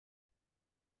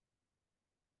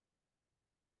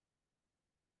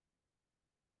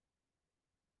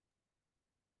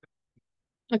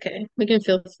Okay, we can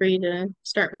feel free to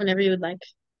start whenever you would like.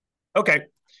 Okay,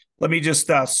 let me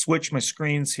just switch my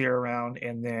screens here around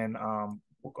and then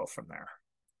we'll go from there.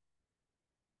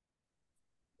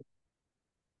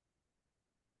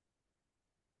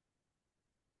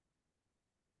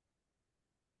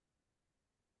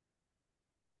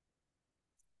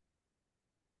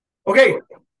 Okay.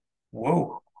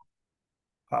 Whoa,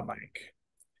 hot mic.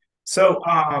 So,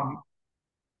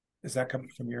 is that coming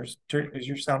from yours? Is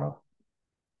your sound off?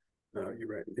 No, you're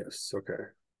right. Yes. Okay.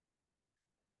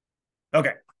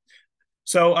 Okay.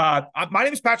 So, my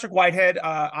name is Patrick Whitehead.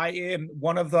 I am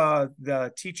one of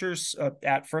the teachers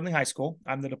at Fernley High School.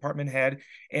 I'm the department head,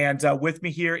 and with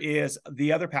me here is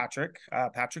the other Patrick,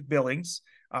 Patrick Billings.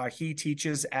 He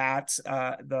teaches at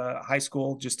the high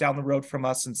school just down the road from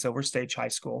us in Silver Stage High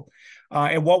School.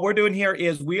 And what we're doing here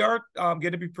is we are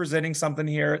going to be presenting something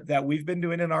here that we've been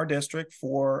doing in our district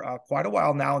for quite a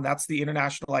while now, and that's the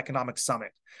International Economic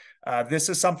Summit. This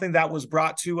is something that was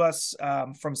brought to us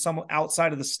from some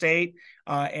outside of the state,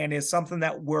 and is something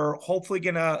that we're hopefully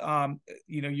gonna,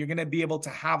 you're gonna be able to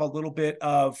have a little bit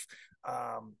of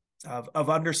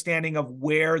understanding of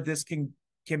where this can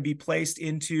be placed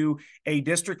into a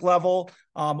district level,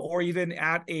 or even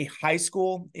at a high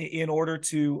school in order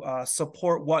to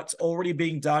support what's already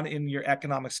being done in your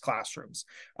economics classrooms.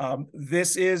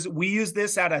 We use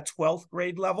this at a 12th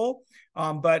grade level,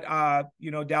 but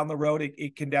down the road,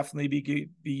 it can definitely be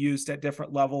used at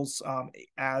different levels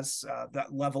as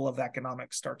that level of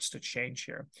economics starts to change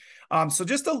here. So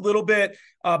just a little bit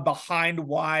behind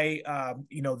why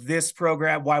this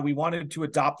program, why we wanted to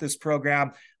adopt this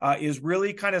program, is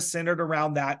really kind of centered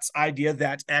around that idea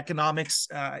that economics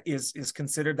is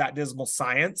considered that dismal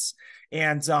science,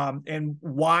 and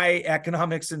why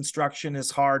economics instruction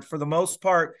is hard. For the most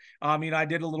part, I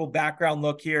did a little background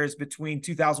look here. Is between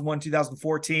 2001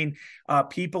 2014,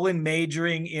 people in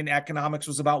majoring in economics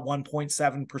was about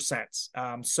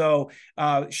 1.7%. So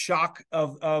shock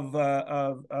of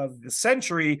the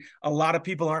century, a lot of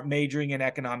people aren't majoring in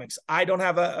economics. I don't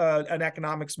have an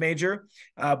economics major,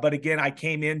 but again, I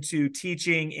came into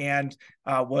teaching and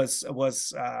was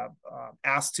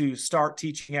asked to start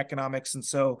teaching economics. And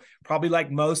so probably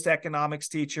like most economics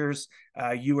teachers,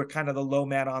 you were kind of the low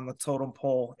man on the totem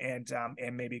pole, and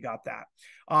maybe got that.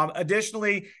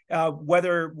 Additionally,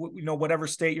 whatever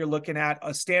state you're looking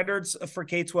at, standards for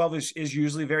K-12 is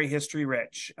usually very history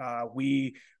rich.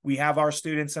 We have our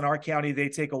students in our county, they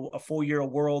take a full year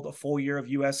of world, a full year of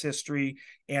U.S. history.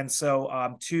 And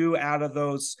so 2 out of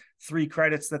those 3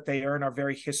 credits that they earn are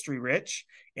very history rich.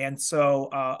 And so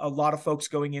a lot of folks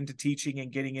going into teaching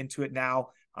and getting into it now,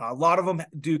 a lot of them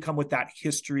do come with that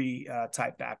history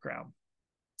type background.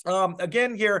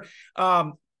 Again here,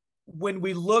 when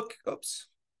we look,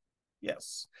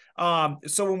 yes.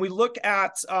 So when we look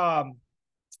at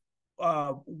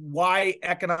why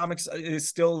economics is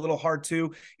still a little hard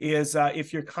too, is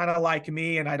if you're kind of like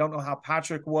me, and I don't know how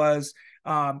Patrick was,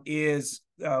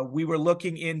 we were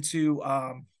looking into,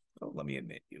 let me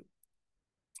admit you.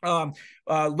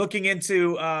 Looking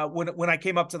into when I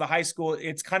came up to the high school,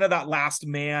 it's kind of that last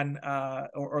man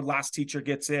or last teacher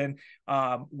gets in,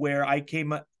 where I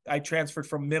transferred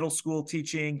from middle school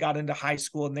teaching, got into high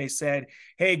school, and they said,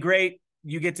 hey, great,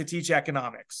 you get to teach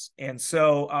economics. And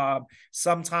so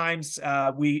sometimes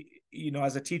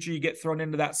as a teacher, you get thrown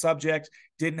into that subject,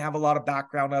 didn't have a lot of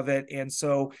background of it. And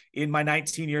so in my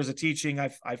 19 years of teaching,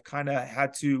 I've kind of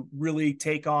had to really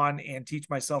take on and teach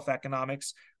myself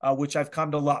economics, which I've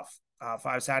come to love. If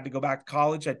I was had to go back to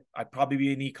college, I'd probably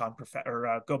be an econ professor,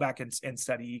 or go back and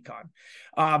study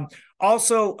econ.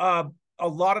 Also, a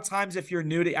lot of times, if you're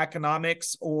new to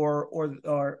economics or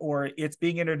it's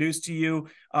being introduced to you,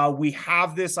 we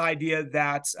have this idea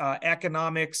that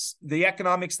the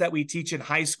economics that we teach in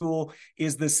high school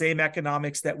is the same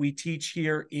economics that we teach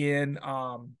here in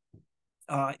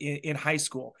high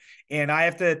school. And I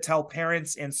have to tell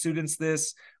parents and students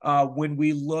this, when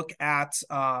we look at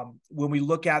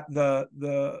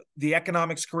the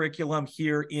economics curriculum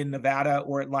here in Nevada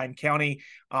or at Lyon County,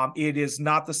 it is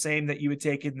not the same that you would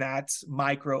take in that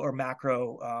micro or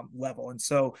macro level. And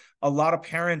so a lot of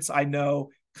parents I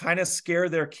know kind of scare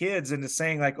their kids into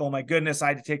saying like, oh my goodness, I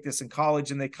had to take this in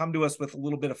college. And they come to us with a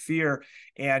little bit of fear,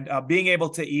 and being able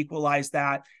to equalize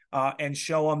that and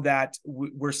show them that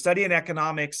we're studying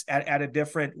economics at a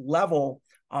different level.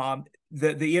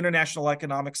 The International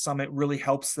Economic Summit really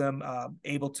helps them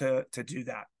able to do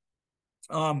that.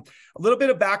 A little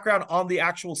bit of background on the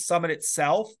actual summit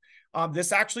itself.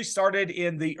 This actually started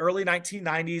in the early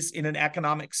 1990s in an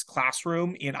economics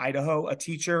classroom in Idaho. A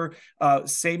teacher,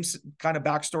 same kind of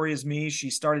backstory as me. She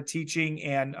started teaching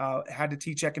and had to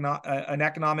teach an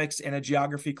economics and a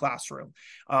geography classroom.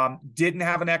 Didn't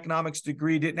have an economics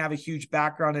degree, didn't have a huge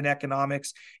background in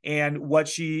economics. And what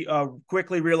she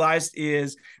quickly realized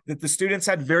is that the students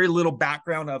had very little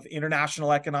background of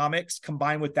international economics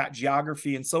combined with that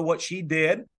geography. And so what she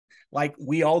did, like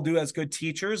we all do as good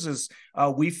teachers, is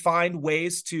we find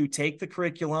ways to take the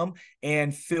curriculum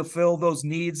and fulfill those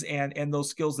needs and those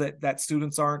skills that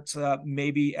students aren't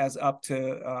maybe as up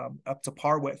to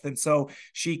par with. And so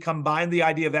she combined the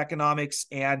idea of economics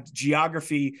and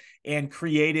geography and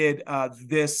created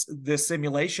this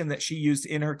simulation that she used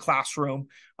in her classroom.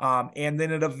 And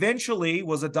then it eventually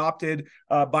was adopted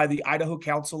by the Idaho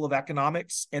Council of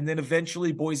Economics, and then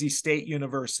eventually Boise State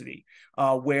University,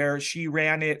 where she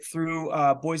ran it through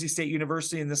Boise State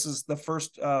University. And this is the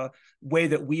first way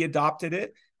that we adopted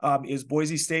it. Is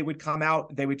Boise State would come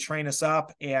out, they would train us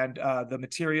up, and the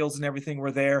materials and everything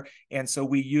were there. And so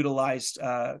we utilized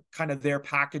kind of their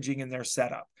packaging and their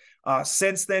setup.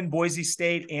 Since then, Boise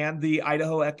State and the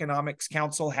Idaho Economics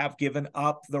Council have given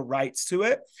up the rights to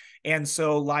it. And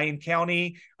so Lyon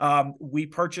County, we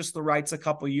purchased the rights a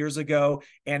couple of years ago.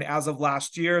 And as of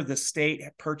last year, the state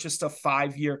purchased a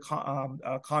 5-year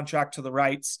contract to the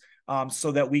rights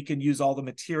so that we can use all the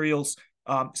materials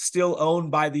still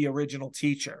owned by the original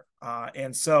teacher.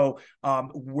 And so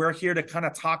we're here to kind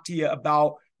of talk to you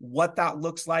about what that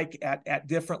looks like at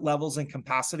different levels and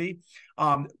capacity.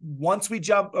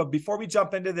 Before we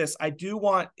jump into this, I do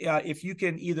want, if you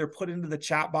can either put into the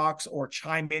chat box or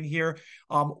chime in here,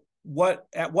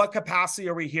 at what capacity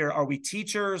are we here? Are we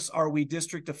teachers? Are we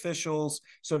district officials?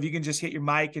 So if you can just hit your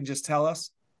mic and just tell us.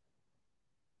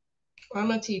 I'm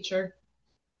a teacher,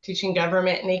 teaching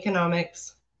government and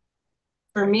economics.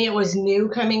 For me, it was new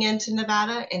coming into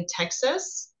Nevada and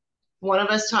Texas. One of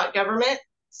us taught government,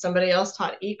 somebody else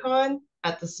taught econ.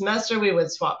 At the semester, we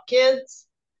would swap kids.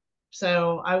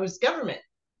 So I was government.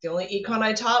 The only econ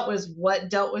I taught was what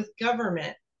dealt with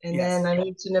government. And Yes. then I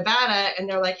moved to Nevada, and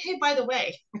they're like, hey, by the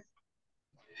way,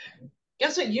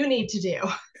 guess what you need to do?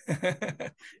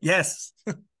 Yes.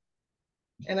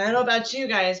 And I don't know about you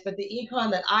guys, but the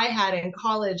econ that I had in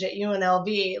college at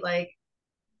UNLV, like,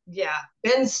 yeah,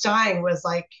 Ben Stein was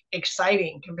like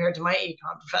exciting compared to my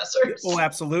econ professors. Oh,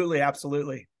 absolutely.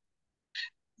 Absolutely.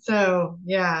 So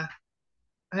yeah,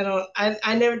 I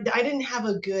didn't have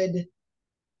a good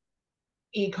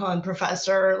econ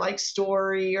professor like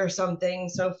story or something.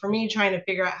 So for me, trying to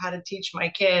figure out how to teach my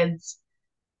kids,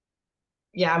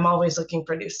 yeah, I'm always looking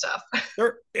for new stuff.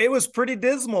 Sure. It was pretty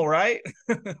dismal, right?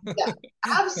 Yeah,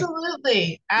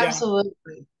 absolutely.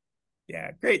 Absolutely.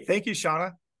 Yeah, great. Thank you,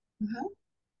 Shauna. Mhm.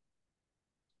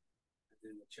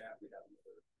 In the chat, we have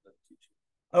another teacher.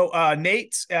 Oh,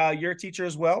 Nate, you're a teacher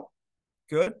as well.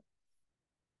 Good.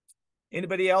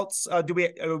 Anybody else? Do we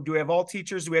have all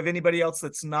teachers? Do we have anybody else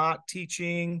that's not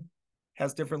teaching,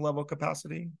 has different level of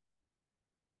capacity?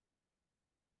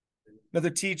 Another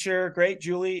teacher. Great.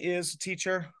 Julie is a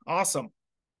teacher. Awesome.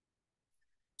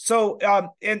 So,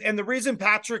 and the reason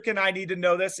Patrick and I need to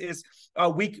know this is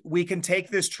we can take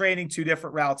this training two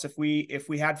different routes. If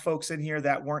we had folks in here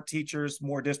that weren't teachers,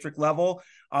 more district level,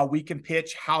 we can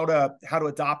pitch how to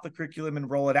adopt the curriculum and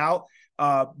roll it out.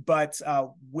 But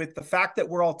with the fact that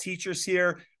we're all teachers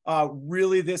here,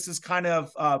 really this is kind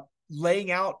of laying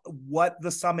out what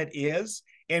the summit is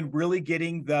and really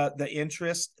getting the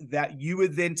interest that you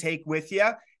would then take with you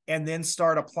and then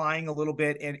start applying a little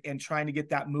bit and trying to get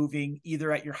that moving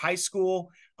either at your high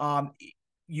school.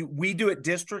 We do it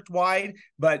district wide,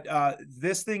 but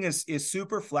this thing is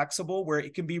super flexible where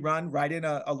it can be run right in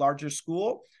a larger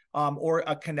school. Or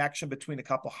a connection between a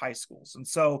couple high schools. And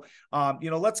so,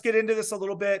 let's get into this a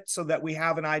little bit so that we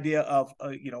have an idea of,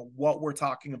 what we're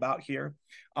talking about here.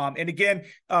 And again,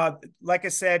 like I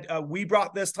said, we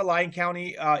brought this to Lyon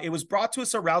County. It was brought to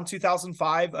us around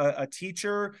 2005. A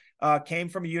teacher came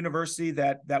from a university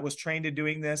that was trained in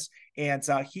doing this, and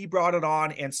he brought it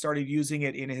on and started using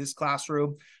it in his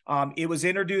classroom. It was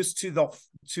introduced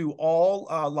to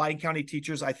all Lyon County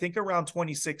teachers, I think around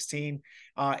 2016.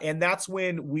 And that's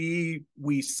when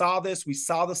we saw this, we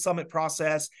saw the summit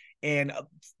process. And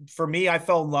for me, I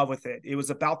fell in love with it. It was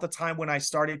about the time when I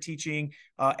started teaching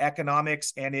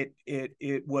economics, and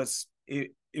it was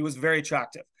very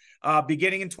attractive.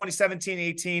 Beginning in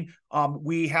 2017-18,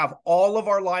 we have all of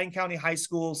our Lyon County high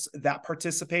schools that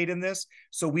participate in this.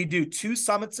 So we do 2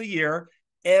 summits a year.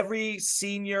 Every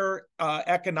senior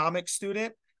economics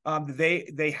student,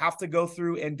 they have to go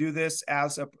through and do this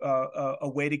as a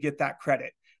way to get that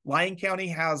credit. Lyon County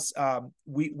has,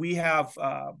 we have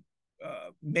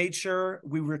made sure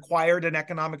we required an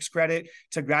economics credit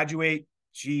to graduate.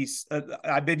 Geez,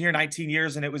 I've been here 19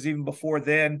 years, and it was even before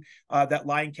then that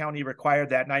Lyon County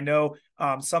required that. And I know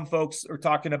some folks are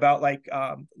talking about like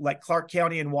Clark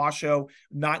County and Washoe.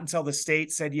 Not until the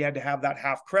state said you had to have that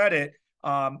half credit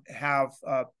have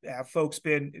folks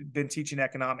been teaching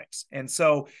economics. And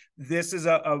so this is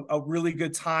a really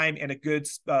good time and a good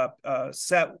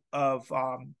set of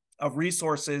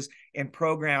resources and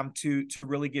program to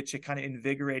really get you kind of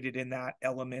invigorated in that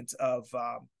element of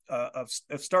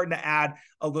starting to add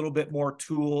a little bit more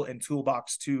tool and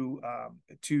toolbox to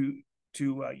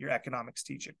your economics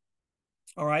teaching.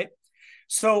 All right.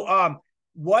 So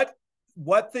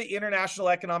what the International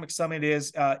Economic Summit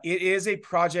is, it is a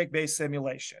project-based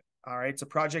simulation. All right. It's a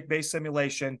project-based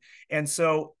simulation. And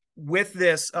so with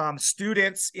this,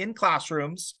 students in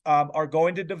classrooms are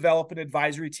going to develop an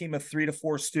advisory team of 3 to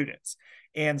 4 students.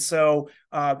 And so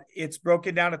it's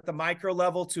broken down at the micro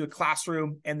level to a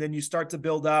classroom, and then you start to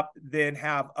build up, then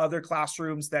have other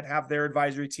classrooms that have their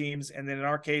advisory teams, and then in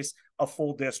our case, a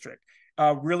full district.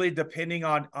 Really depending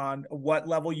on what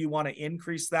level you want to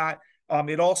increase that.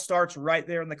 It all starts right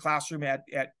there in the classroom at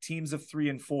teams of 3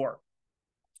 and 4.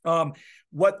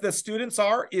 What the students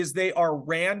are is they are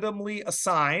randomly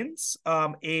assigned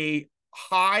a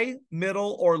high,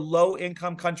 middle, or low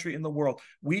income country in the world.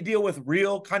 We deal with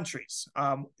real countries.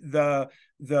 The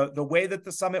way that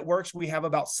the summit works, we have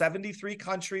about 73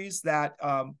 countries that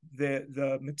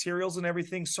the materials and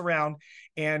everything surround,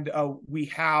 and we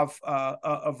have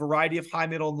a variety of high,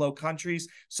 middle, and low countries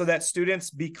so that students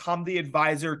become the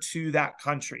advisor to that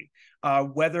country.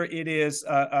 Whether it is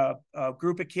a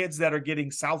group of kids that are getting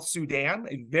South Sudan,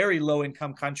 a very low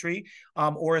income country,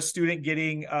 or a student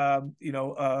getting, a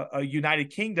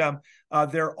United Kingdom,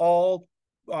 they're all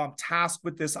tasked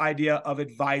with this idea of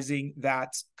advising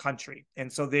that country.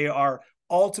 And so they are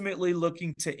ultimately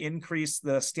looking to increase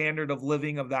the standard of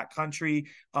living of that country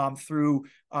through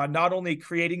not only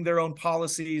creating their own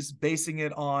policies, basing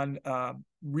it on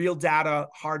real data,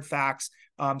 hard facts.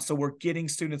 So we're getting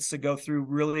students to go through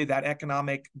really that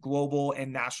economic, global,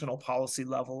 and national policy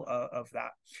level of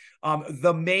that.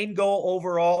 The main goal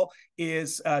overall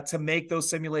is to make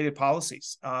those simulated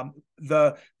policies.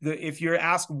 If you're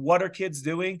asked what are kids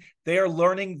doing, they are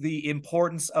learning the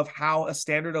importance of how a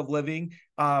standard of living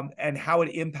and how it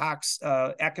impacts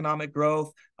economic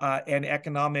growth and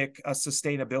economic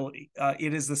sustainability.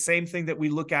 It is the same thing that we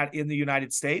look at in the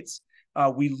United States.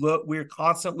 We're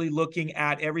constantly looking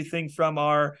at everything from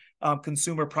our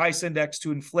consumer price index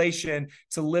to inflation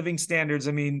to living standards.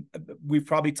 I mean, we've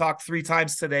probably talked 3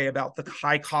 times today about the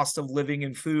high cost of living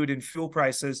and food and fuel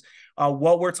prices.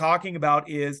 What we're talking about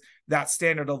is that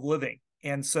standard of living.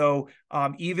 And so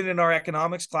even in our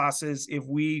economics classes, if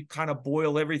we kind of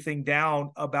boil everything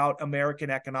down about American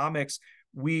economics,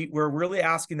 we're really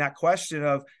asking that question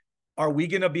of, are we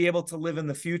going to be able to live in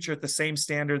the future at the same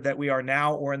standard that we are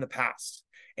now or in the past?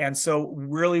 And so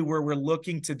really where we're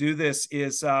looking to do this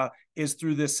is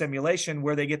through this simulation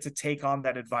where they get to take on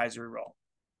that advisory role.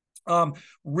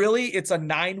 Really, it's a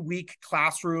 9-week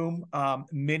classroom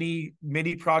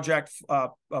mini project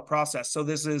process. So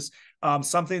this is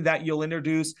something that you'll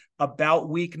introduce about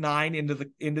week 9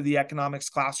 into the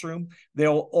economics classroom.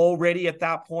 They'll already at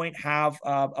that point have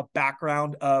a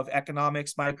background of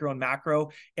economics, micro and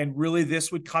macro, and really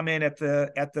this would come in at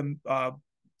the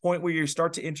point where you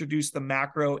start to introduce the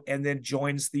macro and then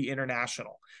joins the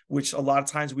international, which a lot of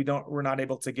times we're not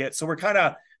able to get. So we're kind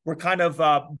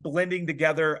of blending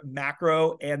together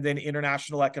macro and then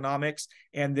international economics,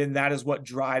 and then that is what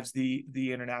drives the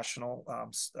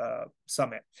international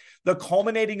summit. The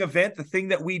culminating event, the thing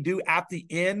that we do at the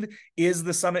end, is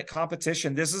the summit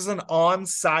competition. This is an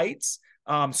on-site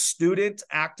student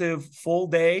active full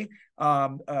day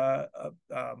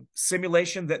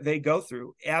simulation that they go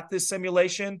through. At this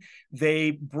simulation, they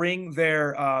bring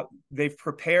they've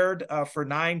prepared for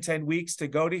 9-10 weeks to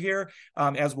go to here.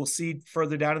 As we'll see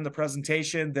further down in the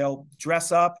presentation, they'll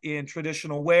dress up in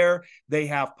traditional wear. They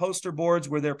have poster boards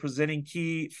where they're presenting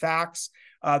key facts.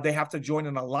 They have to join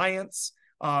an alliance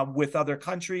with other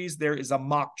countries. There is a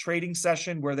mock trading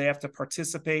session where they have to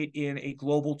participate in a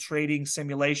global trading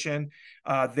simulation.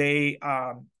 There's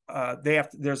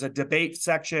a debate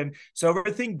section. So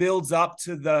everything builds up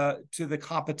to the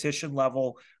competition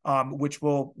level, which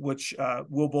we'll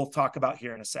both talk about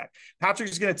here in a sec.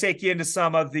 Patrick is going to take you into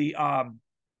some of the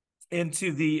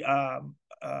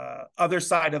other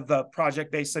side of the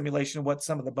project-based simulation, what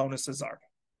some of the bonuses are.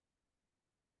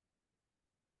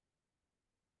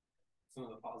 Some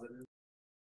of the positives.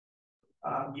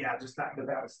 Yeah, just not the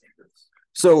data standards.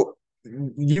 So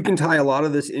you can tie a lot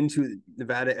of this into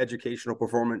Nevada educational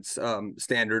performance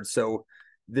standards. So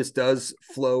this does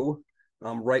flow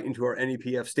right into our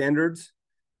NEPF standards.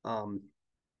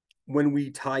 When we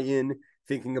tie in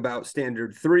thinking about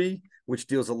standard 3, which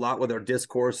deals a lot with our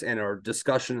discourse and our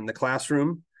discussion in the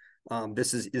classroom,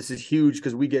 this is huge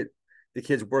because we get the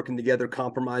kids working together,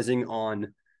 compromising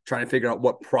on trying to figure out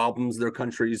what problems their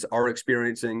countries are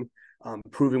experiencing,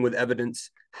 proving with evidence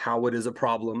how it is a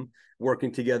problem,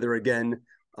 working together again,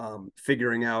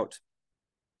 figuring out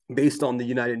based on the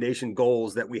United Nations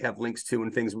goals that we have links to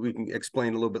and things we can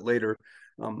explain a little bit later,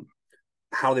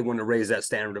 how they want to raise that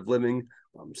standard of living.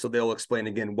 So they'll explain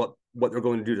again what they're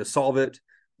going to do to solve it.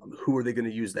 Who are they going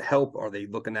to use to help? Are they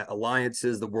looking at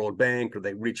alliances, the World Bank? Are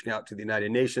they reaching out to the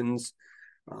United Nations?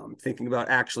 Thinking about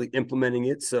actually implementing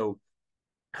it. So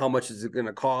how much is it going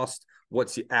to cost?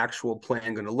 What's the actual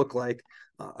plan going to look like?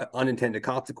 Unintended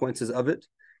consequences of it.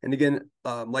 And again,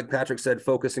 like Patrick said,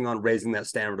 focusing on raising that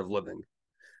standard of living.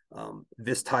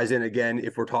 This ties in again,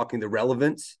 if we're talking the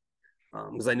relevance,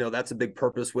 because I know that's a big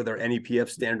purpose with our NEPF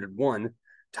standard 1,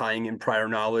 tying in prior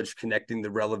knowledge, connecting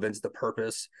the relevance, the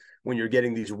purpose. When you're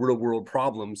getting these real world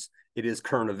problems, it is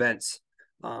current events.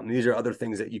 These are other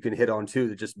things that you can hit on too,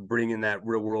 that just bring in that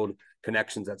real world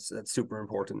connections. That's super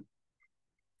important.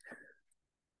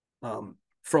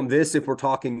 From this, if we're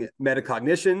talking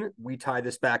metacognition, we tie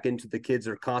this back into the kids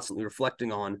are constantly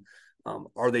reflecting on,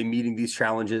 are they meeting these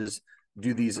challenges?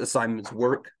 Do these assignments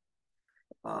work?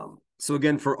 So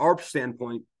again, for our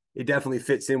standpoint, it definitely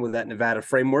fits in with that Nevada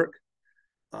framework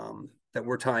that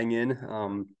we're tying in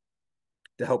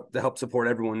to help support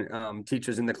everyone,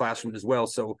 teachers in the classroom as well.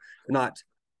 So we're not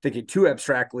thinking too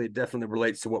abstractly. It definitely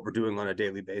relates to what we're doing on a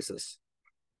daily basis.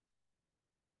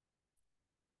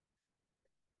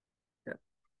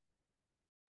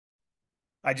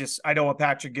 I don't want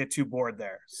Patrick to get too bored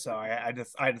there. So I had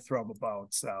to throw him a bone.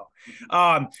 So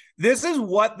this is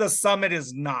what the summit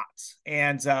is not.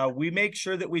 And we make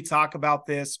sure that we talk about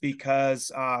this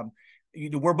because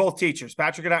we're both teachers.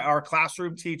 Patrick and I are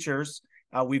classroom teachers.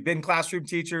 We've been classroom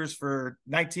teachers for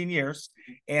 19 years.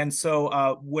 And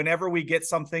so whenever we get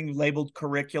something labeled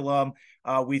curriculum,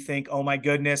 we think, oh my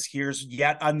goodness, here's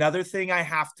yet another thing I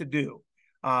have to do.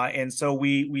 And so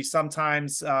we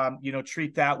sometimes,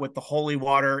 treat that with the holy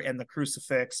water and the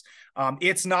crucifix.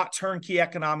 It's not turnkey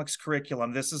economics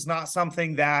curriculum. This is not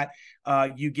something that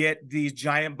you get these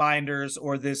giant binders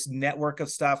or this network of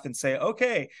stuff and say,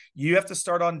 okay, you have to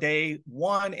start on day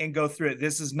 1 and go through it.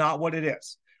 This is not what it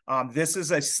is. This is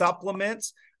a supplement.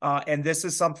 And this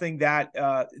is something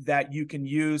that you can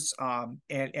use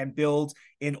and build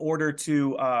in order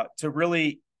to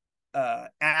really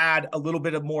add a little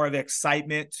bit of more of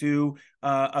excitement to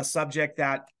a subject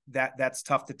that's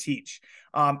tough to teach.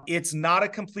 It's not a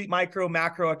complete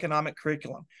macroeconomic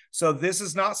curriculum. So this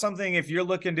is not something, if you're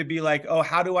looking to be like, oh,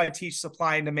 how do I teach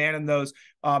supply and demand in those?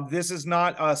 This is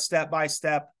not a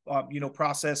step-by-step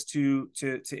process to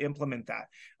implement that.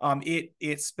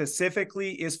 It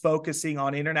specifically is focusing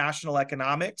on international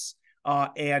economics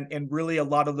and really a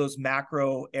lot of those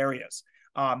macro areas.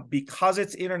 Because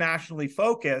it's internationally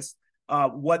focused,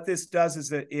 what this does is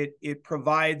that it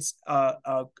provides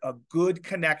a good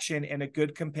connection and a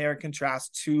good compare and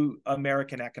contrast to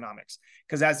American economics.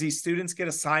 Because as these students get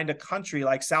assigned a country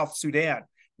like South Sudan,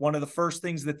 one of the first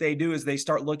things that they do is they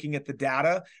start looking at the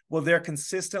data. Well, they're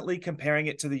consistently comparing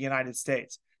it to the United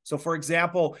States. So, for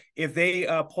example, if they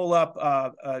pull up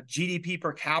GDP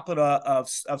per capita of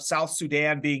South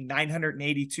Sudan being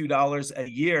 $982 a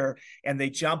year, and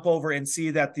they jump over and see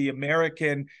that the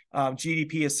American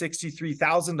GDP is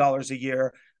 $63,000 a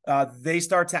year, they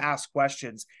start to ask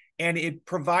questions. And it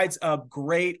provides a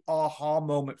great aha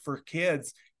moment for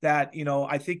kids that,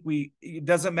 I think it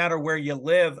doesn't matter where you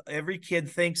live. Every kid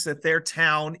thinks that their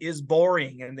town is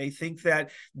boring and they think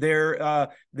that their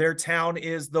town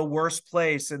is the worst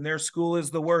place and their school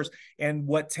is the worst. And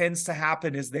what tends to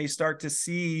happen is they start to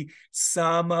see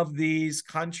some of these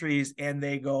countries and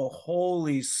they go,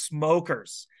 holy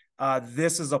smokers.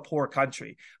 This is a poor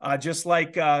country. Just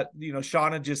like,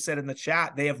 Shauna just said in the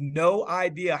chat, they have no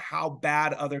idea how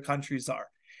bad other countries are.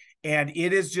 And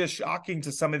it is just shocking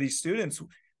to some of these students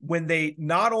when they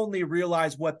not only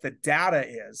realize what the data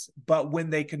is, but when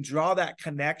they can draw that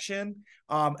connection,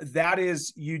 that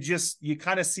is, you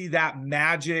kind of see that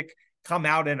magic come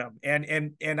out in them.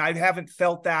 And I haven't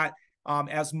felt that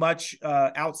as much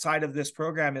outside of this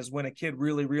program as when a kid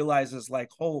really realizes like,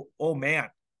 oh man,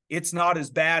 it's not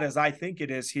as bad as I think it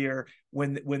is here.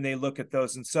 when they look at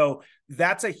those. And so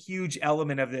that's a huge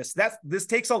element of this. This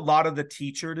takes a lot of the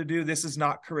teacher to do. This is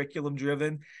not curriculum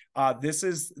driven. This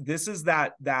is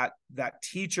that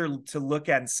teacher to look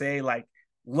at and say, like,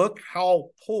 look how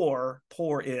poor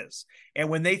is. And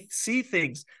when they see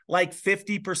things like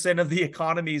 50% of the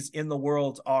economies in the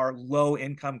world are low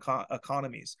income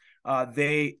economies,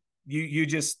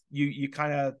 you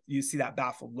see that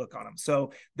baffled look on them.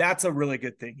 So that's a really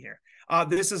good thing here.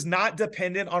 This is not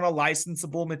dependent on a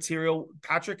licensable material.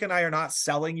 Patrick and I are not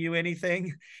selling you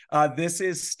anything. This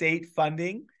is state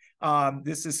funding.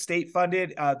 This is state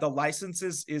funded. The license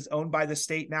is owned by the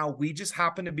state now. We just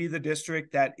happen to be the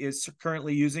district that is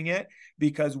currently using it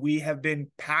because we have been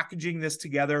packaging this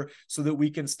together so that we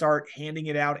can start handing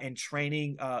it out and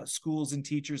training schools and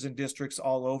teachers and districts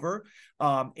all over.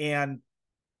 And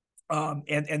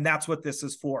that's what this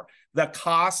is for. The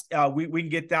cost, we can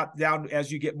get that down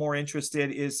as you get more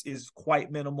interested, is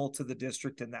quite minimal to the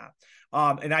district in that.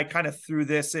 And I kind of threw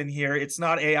this in here. It's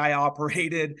not AI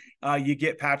operated. You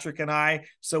get Patrick and I.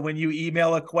 So when you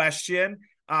email a question,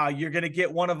 you're going to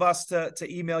get one of us to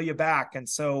email you back. And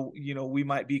so, we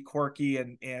might be quirky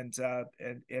and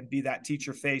be that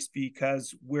teacher face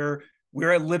because we're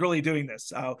literally doing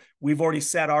this. We've already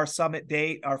set our summit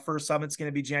date. Our first summit's going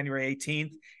to be January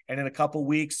 18th. And in a couple of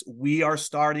weeks, we are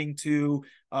starting to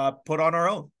put on our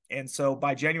own. And so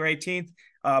by January 18th,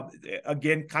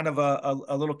 again, kind of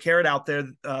a little carrot out there.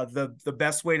 The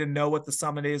best way to know what the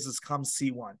summit is come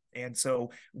see one. And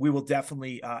so we will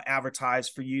definitely advertise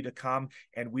for you to come,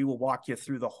 and we will walk you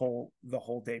through the whole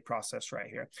day process right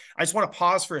here. I just want to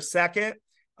pause for a second.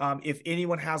 If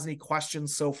anyone has any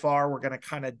questions so far, we're going to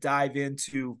kind of dive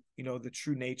into, the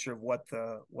true nature of what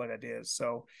it is.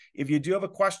 So if you do have a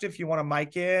question, if you want to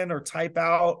mic in or type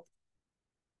out,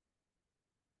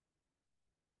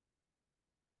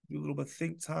 do a little bit of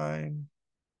think time.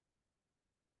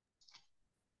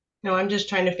 No, I'm just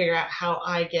trying to figure out how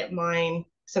I get mine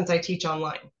since I teach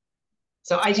online.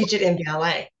 So I teach at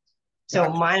MBLA. So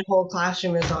Gotcha. my whole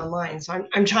classroom is online. So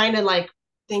I'm trying to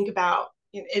think about,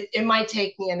 it might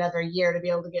take me another year to be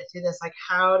able to get through this. Like,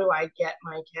 how do I get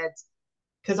my kids?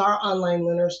 Because our online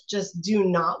learners just do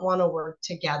not want to work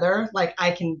together like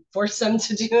I can force them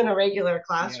to do in a regular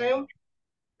classroom. Yeah.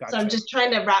 Gotcha. So I'm just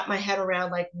trying to wrap my head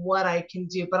around what I can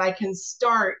do, but I can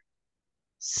start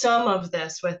some of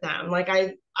this with them. Like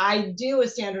I do a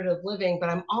standard of living,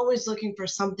 but I'm always looking for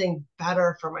something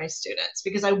better for my students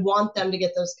because I want them to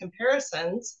get those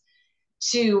comparisons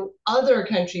to other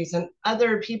countries and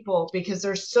other people because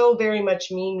they're so very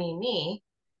much me,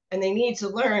 and they need to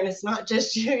learn. It's not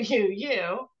just you.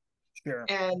 Sure.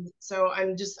 And so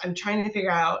I'm trying to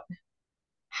figure out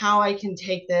how I can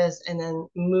take this and then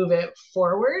move it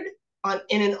forward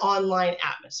in an online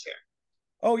atmosphere.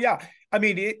 Oh yeah. I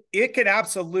mean, it can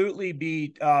absolutely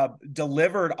be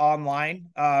delivered online.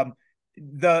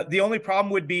 The only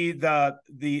problem would be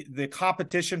the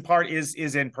competition part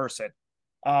is in person.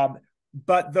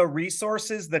 But the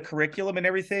resources, the curriculum and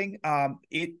everything,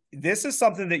 this is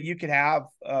something that you could have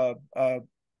an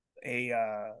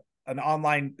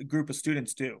online group of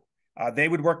students do. They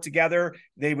would work together.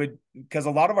 Because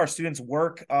a lot of our students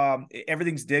work,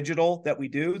 everything's digital that we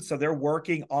do. So they're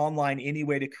working online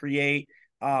anyway to create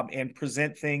and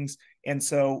present things. And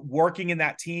so working in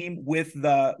that team with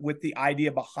the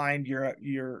idea behind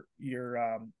your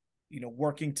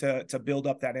working to build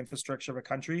up that infrastructure of a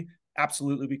country,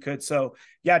 absolutely we could. So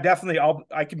yeah, definitely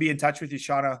I can be in touch with you,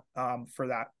 Shauna, for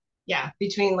that. Yeah,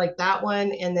 between that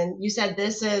one and then you said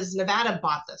this is Nevada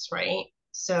bought this, right?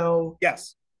 So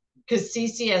yes, because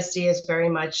CCSD is very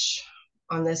much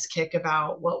on this kick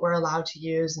about what we're allowed to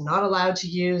use and not allowed to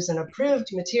use and approved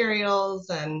materials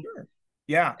and sure.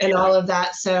 Yeah, and all of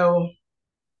that. So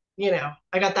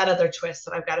I got that other twist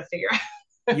that I've got to figure out.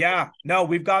 Yeah, no,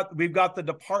 we've got the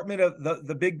department of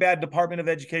the big bad Department of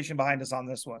Education behind us on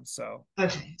this one. So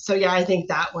okay, so yeah, I think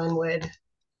that one would,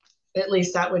 at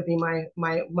least that would be my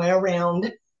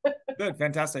around. Good,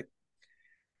 fantastic.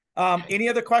 Any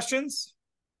other questions?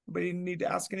 Anybody need to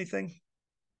ask anything?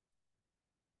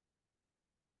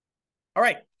 All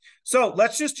right. So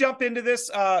let's just jump into this.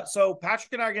 So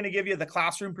Patrick and I are going to give you the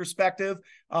classroom perspective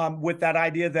with that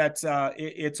idea that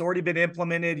it's already been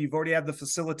implemented. You've already had the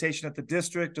facilitation at the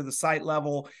district or the site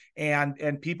level,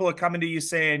 and people are coming to you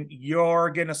saying, you're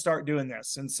going to start doing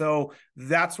this. And so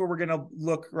that's where we're going to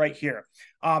look right here.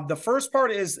 The first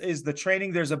part is the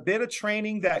training. There's a bit of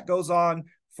training that goes on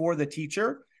for the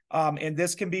teacher, and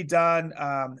this can be done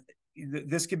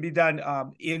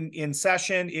in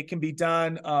session. It can be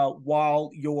done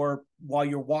while you're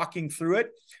walking through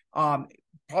it.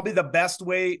 probably the best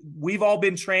way we've all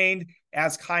been trained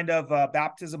as kind of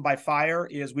baptism by fire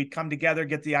is we'd come together,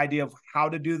 get the idea of how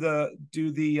to do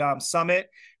the summit.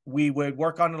 We would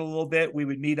work on it a little bit. We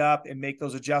would meet up and make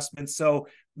those adjustments. So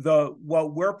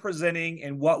what we're presenting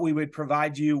and what we would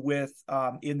provide you with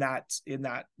in that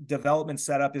development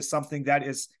setup is something that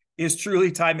is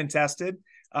truly time and tested.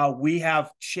 We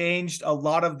have changed a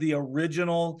lot of the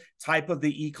original type of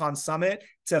the Econ Summit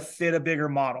to fit a bigger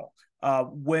model.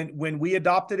 When we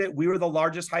adopted it, we were the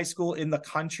largest high school in the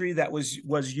country that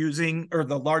was using, or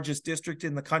the largest district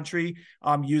in the country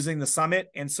using the summit,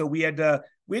 and so we had to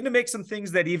make some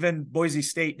things that even Boise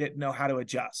State didn't know how to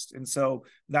adjust, and so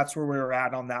that's where we were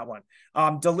at on that one.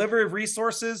 Delivery of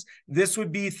resources. This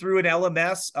would be through an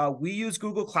LMS. We use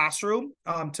Google Classroom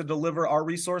to deliver our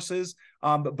resources,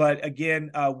 but again,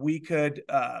 we could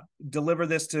deliver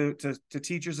this to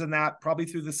teachers in that probably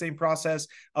through the same process.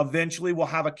 Eventually, we'll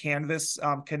have a Canvas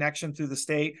connection through the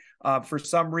state. For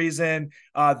some reason,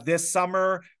 this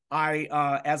summer,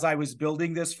 as I was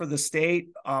building this for the state,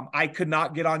 I could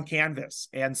not get on Canvas.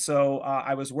 And so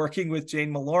I was working with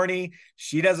Jane Malorney.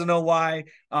 She doesn't know why,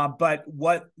 but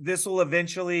what this will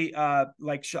eventually,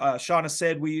 like Shauna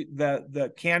said,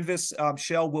 the Canvas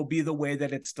shell will be the way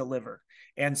that it's delivered.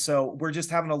 And so we're just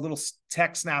having a little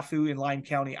tech snafu in Lyon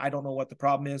County. I don't know what the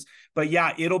problem is, but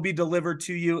yeah, it'll be delivered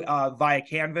to you via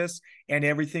Canvas, and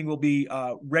everything will be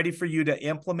ready for you to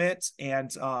implement and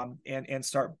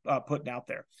start putting out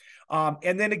there.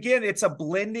 And then again, it's a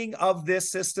blending of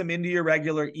this system into your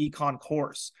regular econ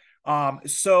course.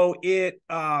 So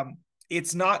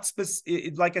it's not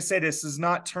like I said, this is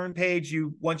not turn page.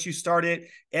 Once you start it,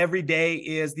 every day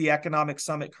is the Economic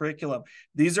Summit curriculum.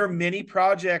 These are mini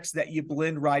projects that you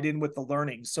blend right in with the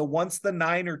learning. So once the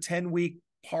 9 or 10 week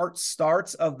part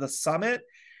starts of the summit,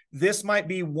 this might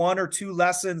be 1 or 2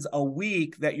 lessons a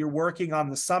week that you're working on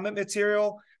the summit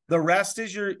material. The rest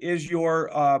is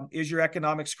your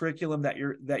economics curriculum that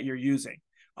you're using.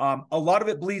 A lot of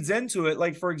it bleeds into it.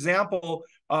 Like, for example,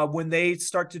 when they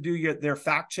start to do their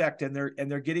fact check and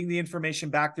they're getting the information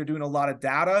back, they're doing a lot of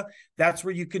data. That's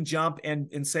where you can jump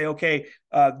and say, okay,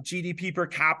 GDP per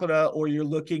capita, or you're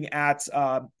looking at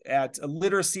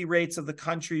literacy rates of the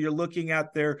country. You're looking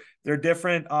at their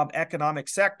different economic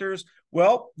sectors.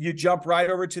 Well, you jump right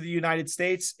over to the United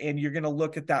States and you're going to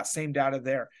look at that same data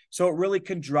there. So it really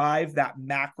can drive that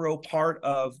macro part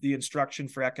of the instruction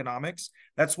for economics.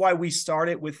 That's why we start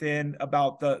it within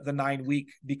about the 9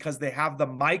 week, because they have the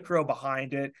micro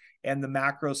behind it and the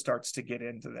macro starts to get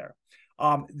into there.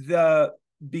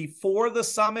 Before the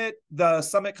summit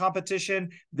competition,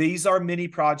 these are mini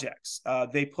projects.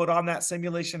 They put on that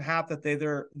simulation hat that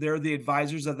they're the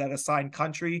advisors of that assigned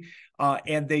country,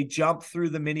 and they jump through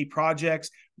the mini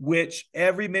projects, which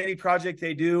every mini project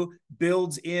they do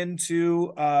builds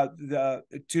into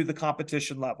the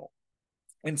competition level.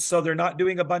 And so they're not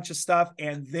doing a bunch of stuff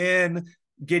and then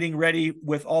getting ready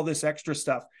with all this extra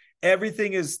stuff.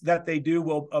 Everything is that they do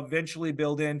will eventually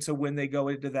build into when they go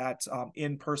into that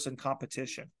in-person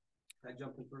competition. Can I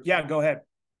jump in first? Yeah, go ahead.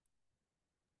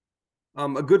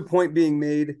 A good point being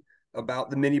made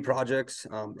about the mini projects.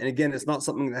 And again, it's not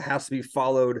something that has to be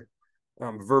followed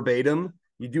verbatim.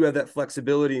 You do have that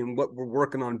flexibility, and what we're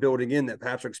working on building in that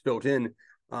Patrick's built in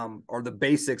are the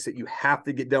basics that you have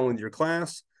to get done with your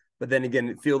class. But then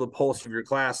again, feel the pulse of your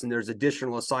class, and there's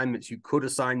additional assignments you could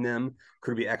assign them.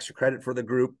 Could be extra credit for the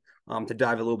group to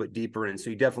dive a little bit deeper in.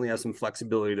 So you definitely have some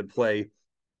flexibility to play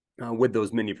with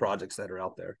those mini projects that are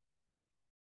out there.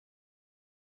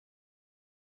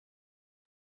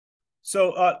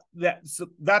 So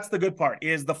that's the good part,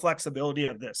 is the flexibility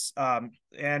of this.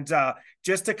 And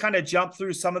just to kind of jump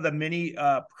through some of the mini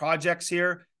projects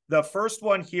here, the first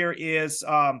one here is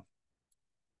a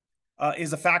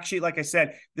fact sheet. Like I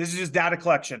said, this is just data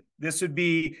collection. This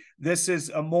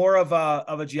is more of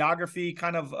a geography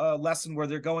kind of lesson where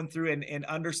they're going through and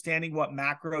understanding what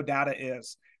macro data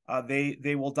is.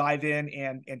 They will dive in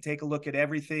and take a look at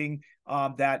everything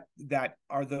that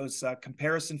are those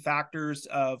comparison factors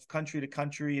of country to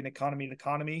country and economy to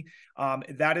economy.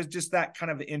 That is just that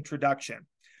kind of introduction.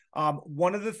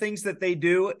 One of the things that they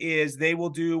do is they will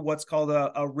do what's called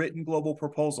a written global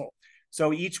proposal.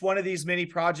 So each one of these mini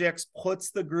projects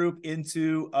puts the group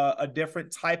into a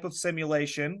different type of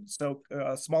simulation, so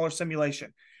a smaller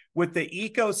simulation. With the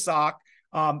ECOSOC,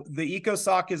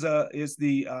 is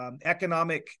the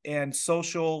Economic and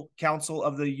Social Council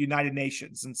of the United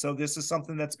Nations. And so this is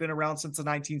something that's been around since the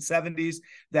 1970s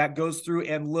that goes through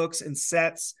and looks and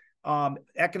sets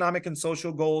economic and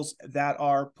social goals that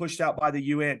are pushed out by the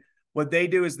UN. What they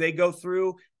do is they go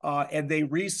through and they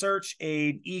research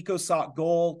an ECOSOC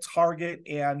goal, target,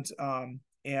 and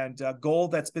goal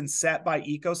that's been set by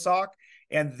ECOSOC,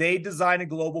 and they design a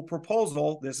global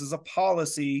proposal. This is a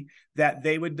policy that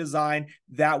they would design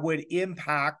that would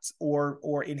impact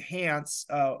or enhance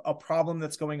a problem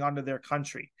that's going on to their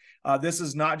country. This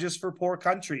is not just for poor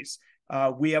countries.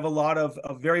 We have a lot of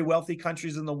very wealthy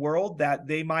countries in the world that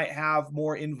they might have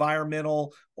more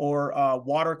environmental or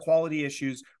water quality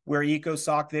issues, where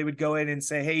ECOSOC, they would go in and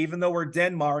say, hey, even though we're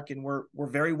Denmark and we're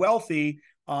very wealthy,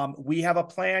 we have a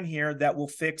plan here that will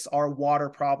fix our water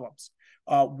problems.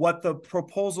 What the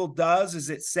proposal does is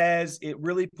it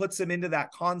really puts them into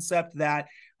that concept that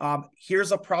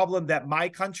here's a problem that my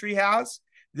country has.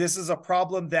 This is a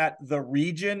problem that the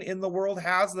region in the world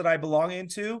has that I belong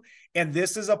into. And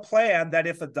this is a plan that,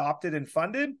 if adopted and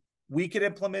funded, we could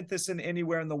implement this in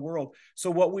anywhere in the world. So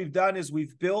what we've done is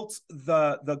we've built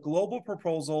the global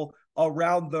proposal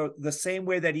around the same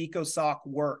way that ECOSOC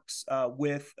works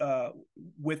with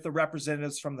the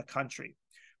representatives from the country.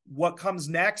 What comes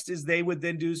next is they would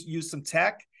then use some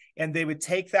tech, and they would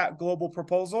take that global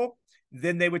proposal,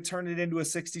 then they would turn it into a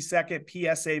 60-second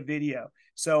PSA video.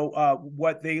 So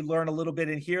what they learn a little bit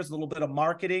in here is a little bit of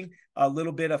marketing, a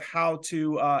little bit of how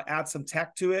to add some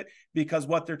tech to it, because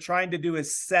what they're trying to do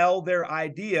is sell their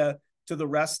idea to the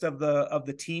rest of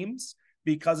the teams,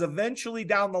 because eventually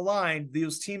down the line,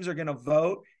 those teams are going to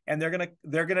vote, and they're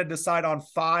going to decide on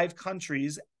 5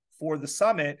 countries for the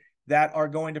summit that are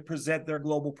going to present their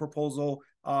global proposal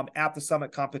at the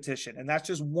summit competition. And that's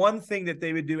just one thing that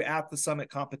they would do at the summit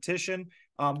competition,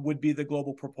 would be the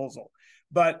global proposal.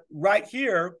 But right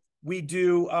here, we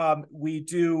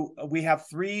have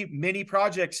 3 mini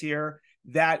projects here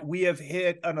that we have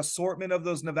hit an assortment of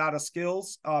those Nevada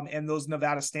skills and those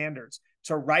Nevada standards.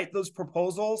 To write those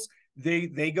proposals,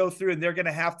 they go through, and they're going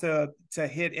to have to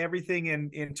hit everything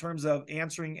in terms of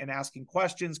answering and asking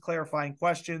questions, clarifying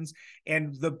questions.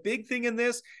 And the big thing in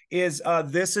this is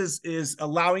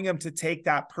allowing them to take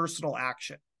that personal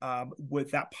action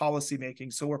with that policy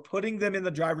making. So we're putting them in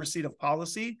the driver's seat of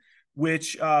policy,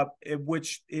 which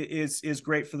is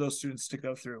great for those students to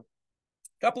go through.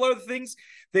 A couple other things,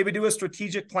 they would do a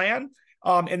strategic plan.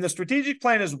 And the strategic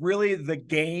plan is really the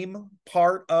game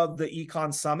part of the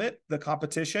Econ Summit, the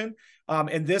competition.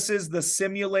 And this is the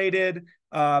simulated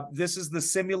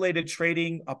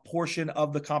trading a portion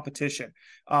of the competition.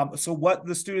 So what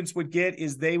the students would get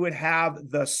is they would have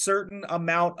the certain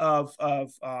amount of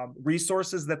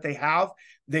resources that they have.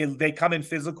 They come in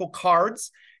physical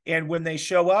cards. And when they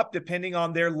show up, depending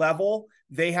on their level,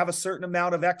 they have a certain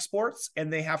amount of exports,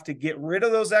 and they have to get rid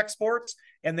of those exports,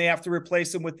 and they have to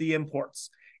replace them with the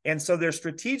imports. And so their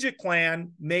strategic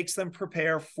plan makes them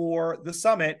prepare for the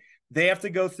summit. They have to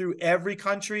go through every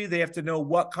country. They have to know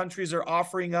what countries are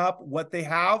offering up what they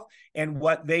have and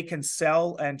what they can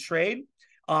sell and trade,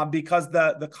 because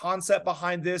the concept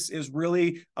behind this is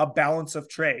really a balance of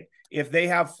trade. If they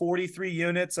have 43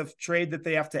 units of trade that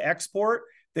they have to export,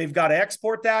 they've got to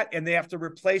export that, and they have to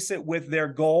replace it with their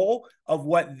goal of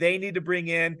what they need to bring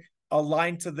in,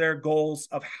 aligned to their goals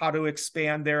of how to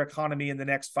expand their economy in the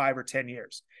next 5 or 10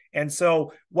 years. And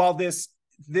so while this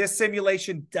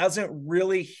simulation doesn't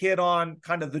really hit on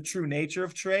kind of the true nature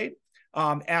of trade,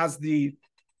 as the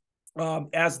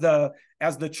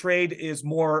trade is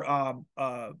more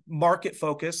market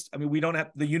focused. I mean,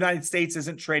 the United States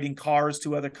isn't trading cars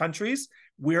to other countries.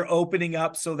 We're opening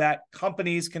up so that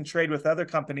companies can trade with other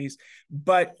companies.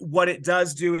 But what it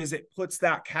does do is it puts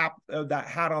that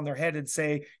hat on their head and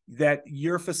say that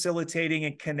you're facilitating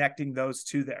and connecting those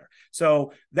two there.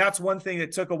 So that's one thing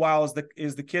that took a while,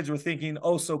 is the kids were thinking,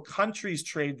 oh, so countries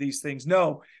trade these things.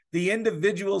 No, the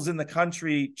individuals in the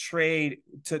country trade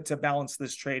to balance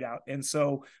this trade out. And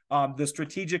so the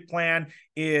strategic plan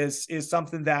is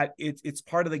something that it's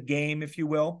part of the game, if you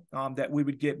will, that we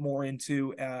would get more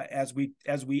into as we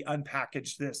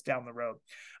unpackage this down the road.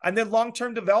 And then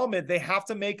long-term development, they have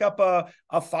to make up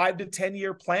a 5 to 10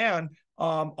 year plan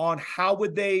on how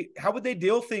would they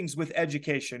deal things with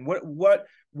education.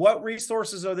 What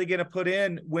resources are they going to put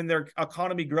in when their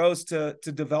economy grows to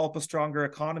develop a stronger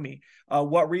economy?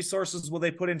 What resources will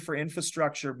they put in for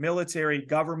infrastructure, military,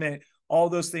 government, all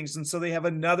those things? And so they have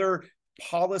another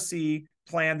policy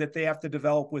plan that they have to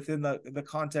develop within the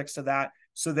context of that,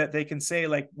 so that they can say,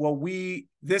 like, well,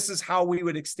 this is how we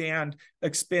would expand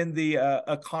the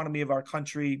economy of our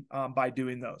country by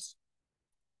doing those.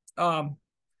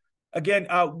 Again,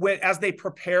 as they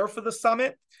prepare for the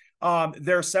summit,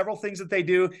 there are several things that they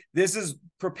do. This is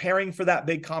preparing for that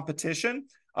big competition,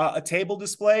 a table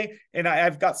display. And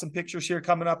I've got some pictures here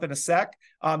coming up in a sec.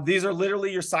 These are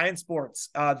literally your science boards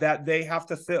that they have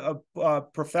to fit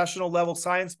professional level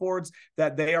science boards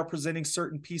that they are presenting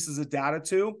certain pieces of data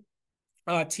to.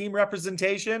 Team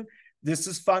representation. This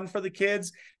is fun for the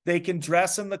kids. They can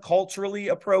dress in the culturally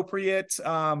appropriate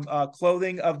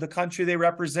clothing of the country they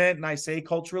represent. And I say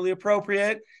culturally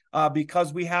appropriate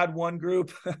because we had one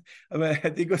group, I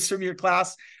think it was from your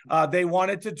class, they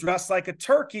wanted to dress like a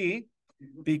turkey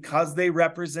because they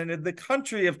represented the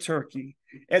country of Turkey.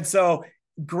 And so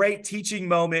great teaching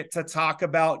moment to talk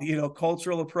about,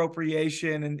 cultural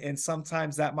appropriation. And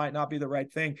sometimes that might not be the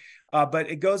right thing. But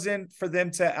it goes in for them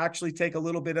to actually take a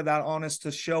little bit of that onus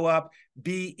to show up,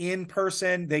 be in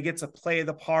person. They get to play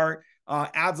the part,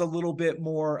 adds a little bit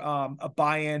more a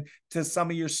buy-in to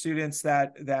some of your students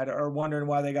that are wondering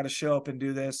why they got to show up and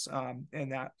do this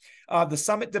and that. The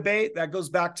summit debate, that goes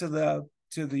back to the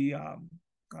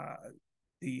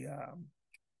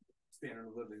Standard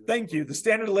of living. Thank you. The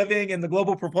standard of living and the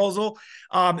global proposal.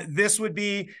 This would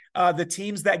be the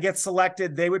teams that get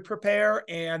selected. They would prepare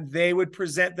and they would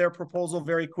present their proposal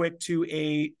very quick to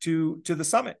the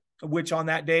summit, which on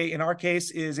that day, in our case,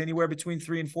 is anywhere between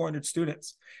 300 and 400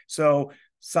 students. So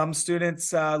some students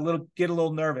get a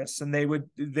little nervous, and they would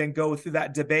then go through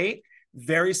that debate.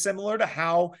 Very similar to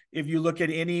how, if you look at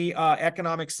any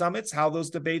economic summits, how those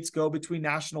debates go between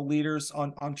national leaders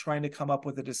on trying to come up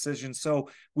with a decision. So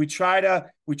we try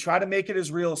to make it as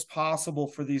real as possible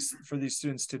for these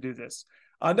students to do this.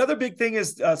 Another big thing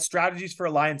is strategies for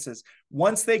alliances.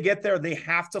 Once they get there, they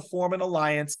have to form an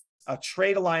alliance, a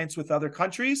trade alliance with other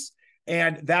countries,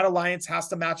 and that alliance has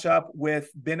to match up with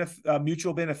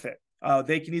mutual benefit.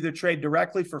 They can either trade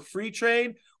directly for free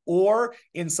trade, or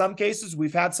in some cases,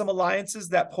 we've had some alliances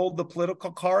that pulled the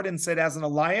political card and said, as an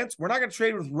alliance, we're not going to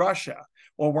trade with Russia,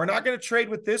 or we're not going to trade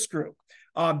with this group.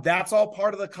 That's all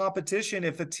part of the competition.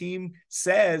 If a team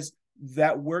says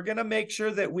that we're going to make sure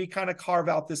that we kind of carve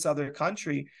out this other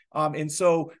country. And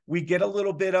so we get a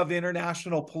little bit of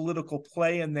international political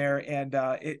play in there. And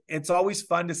it's always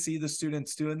fun to see the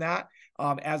students doing that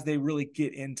as they really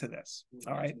get into this.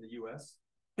 All right. In the U.S.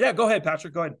 Yeah, go ahead,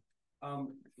 Patrick. Go ahead.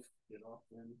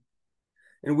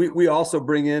 And we also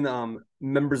bring in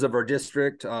members of our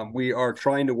district. We are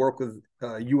trying to work with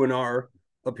UNR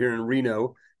up here in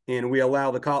Reno, and we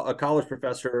allow a college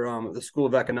professor, the School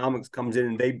of Economics, comes in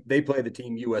and they play the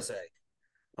team USA.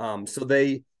 So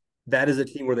that is a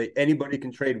team where anybody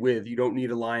can trade with. You don't need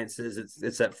alliances.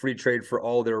 It's that free trade for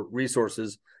all their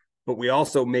resources. But we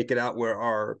also make it out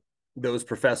where those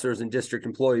professors and district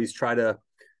employees try to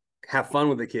have fun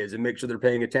with the kids and make sure they're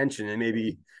paying attention, and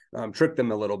maybe trick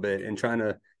them a little bit and trying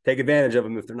to take advantage of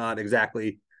them if they're not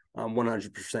exactly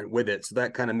 100% with it. So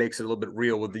that kind of makes it a little bit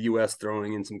real, with the U.S.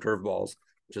 throwing in some curveballs,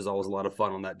 which is always a lot of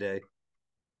fun on that day.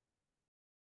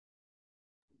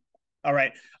 All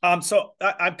right. So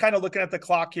I'm kind of looking at the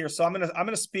clock here. So I'm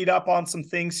gonna speed up on some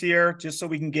things here just so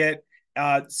we can get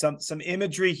some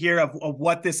imagery here of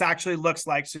what this actually looks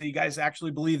like, so you guys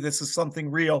actually believe this is something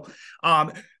real.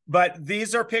 But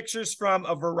these are pictures from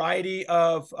a variety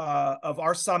of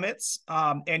our summits,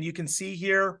 and you can see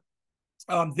here,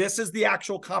 this is the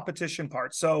actual competition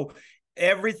part. So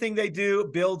everything they do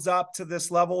builds up to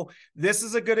this level. This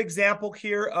is a good example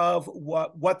here of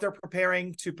what they're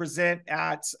preparing to present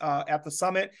at the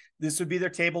summit. This would be their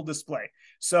table display.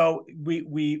 So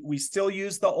we still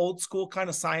use the old school kind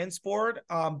of science board,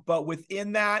 but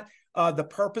within that, the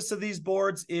purpose of these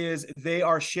boards is they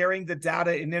are sharing the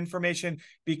data and information,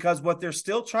 because what they're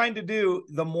still trying to do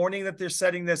the morning that they're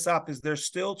setting this up is they're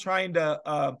still trying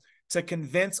to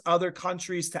convince other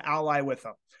countries to ally with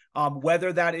them.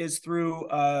 Whether that is through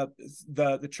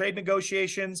the trade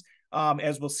negotiations,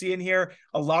 as we'll see in here,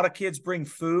 a lot of kids bring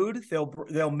food.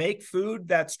 They'll make food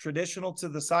that's traditional to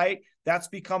the site. That's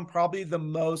become probably the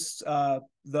most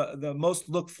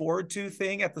look forward to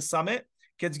thing at the summit.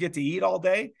 Kids get to eat all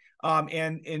day.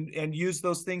 And use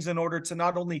those things in order to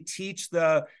not only teach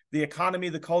the economy,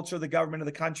 the culture, the government of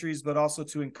the countries, but also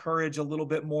to encourage a little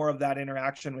bit more of that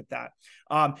interaction with that.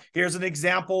 Here's an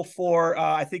example for,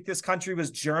 I think this country was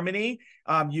Germany.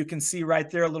 You can see right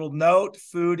there a little note,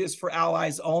 food is for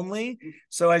allies only.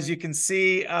 So as you can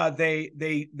see,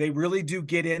 they really do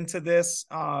get into this,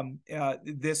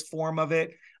 this form of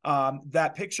it.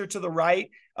 That picture to the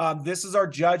right, this is our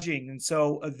judging. And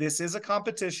so this is a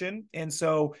competition. And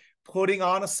so putting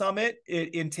on a summit,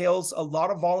 it entails a lot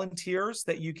of volunteers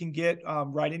that you can get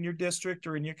right in your district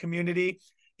or in your community.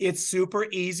 It's super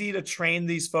easy to train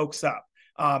these folks up.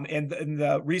 And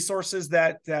the resources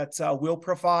that we'll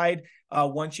provide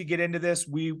once you get into this,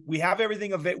 we have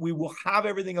everything we will have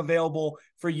everything available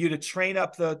for you to train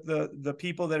up the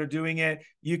people that are doing it.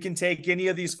 You can take any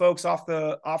of these folks off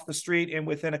the street, and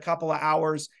within a couple of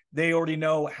hours, they already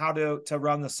know how to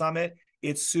run the summit.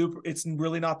 It's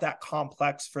really not that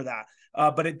complex for that.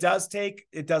 But it does take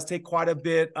quite a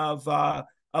bit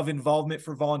of involvement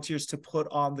for volunteers to put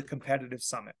on the competitive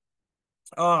summit.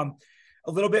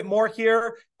 A little bit more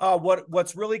here.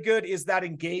 What's really good is that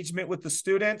engagement with the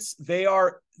students. They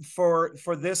are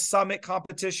for this summit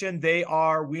competition, they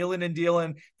are wheeling and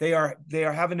dealing. They are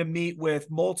having to meet with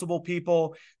multiple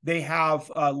people. They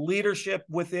have leadership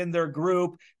within their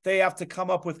group. They have to come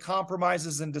up with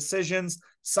compromises and decisions.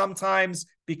 Sometimes,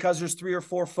 because there's 3 or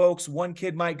 4 folks, one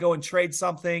kid might go and trade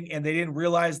something and they didn't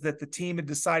realize that the team had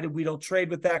decided we don't trade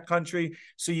with that country.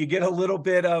 So you get a little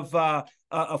bit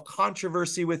of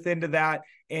controversy within to that.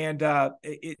 And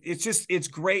it's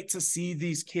great to see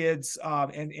these kids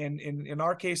and in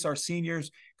our case, our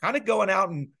seniors kind of going out,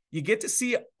 and you get to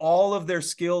see all of their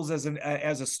skills as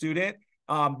a student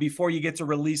before you get to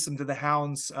release them to the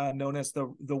hounds known as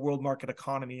the world market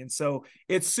economy. And so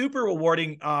it's super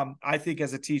rewarding, I think,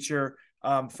 as a teacher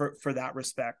for that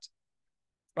respect.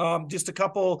 Just a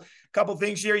couple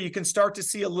things here. You can start to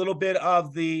see a little bit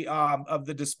of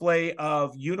the display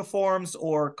of uniforms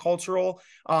or cultural.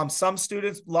 Some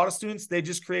students, a lot of students, they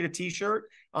just create a T-shirt.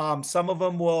 Some of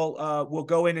them will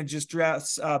go in and just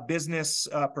dress business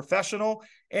professional.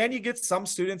 And you get some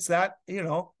students that, you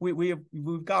know,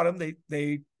 we've got them.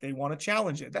 They want to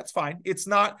challenge it. That's fine. It's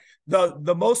not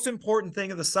the most important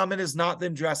thing of the summit is not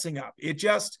them dressing up.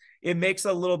 It makes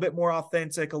it a little bit more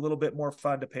authentic, a little bit more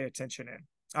fun to pay attention in.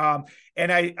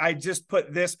 And I just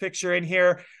put this picture in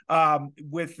here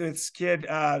with this kid.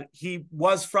 He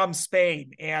was from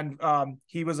Spain, and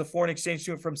he was a foreign exchange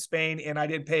student from Spain, and I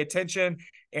didn't pay attention,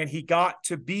 and he got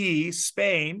to be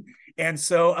Spain. And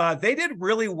so they did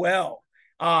really well.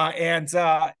 And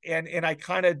I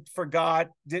kind of forgot,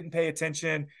 didn't pay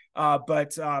attention.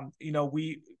 But you know,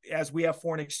 as we have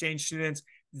foreign exchange students,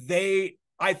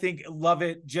 I think love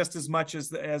it just as much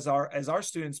as our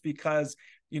students, because,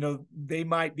 you know, they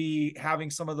might be having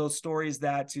some of those stories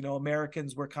that, you know,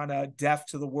 Americans were kind of deaf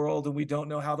to the world and we don't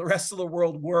know how the rest of the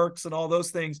world works and all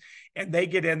those things. And they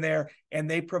get in there and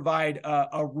they provide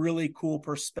a really cool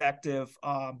perspective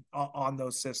on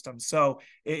those systems. So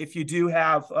if you do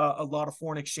have a lot of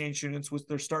foreign exchange students, which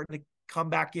they're starting to come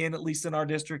back in, at least in our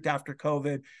district after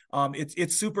COVID,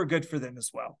 it's super good for them as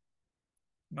well.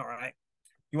 All right.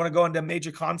 You want to go into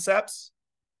major concepts?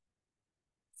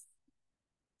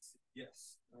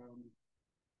 Yes.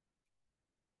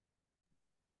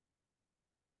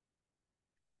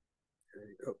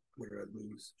 Oh, what did I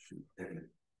lose? Shoot.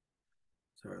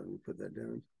 Sorry, let me put that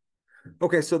down.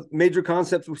 Okay, so major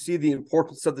concepts, we see the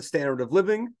importance of the standard of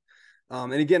living.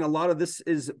 And again, a lot of this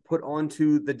is put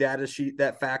onto the data sheet,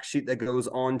 that fact sheet that goes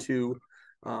onto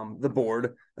the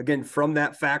board. Again, from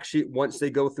that fact sheet, once they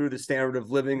go through the standard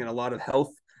of living and a lot of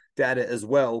health data as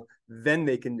well, then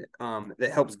they can,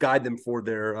 that helps guide them for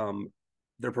their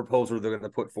proposal they're going to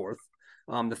put forth.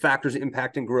 The factors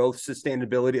impacting growth,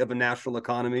 sustainability of a national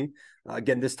economy.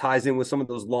 Again, this ties in with some of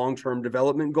those long-term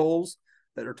development goals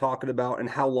that are talking about and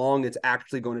how long it's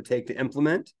actually going to take to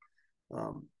implement,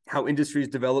 how industries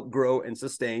develop, grow, and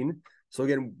sustain. So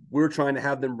again, we're trying to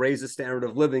have them raise the standard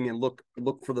of living and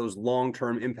look for those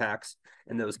long-term impacts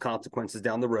and those consequences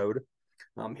down the road.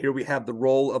 Here we have the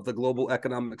role of the global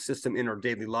economic system in our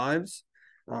daily lives.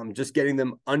 Just getting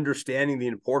them understanding the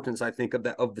importance, I think,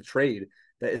 of the trade.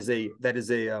 That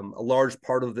is a large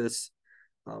part of this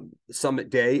summit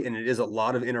day, and it is a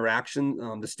lot of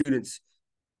interaction. The students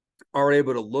are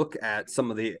able to look at some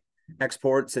of the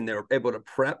exports and they're able to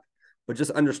prep, but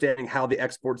just understanding how the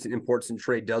exports and imports and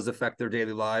trade does affect their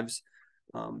daily lives.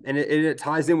 And it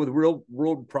ties in with real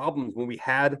world problems when we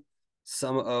had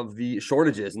some of the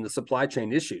shortages and the supply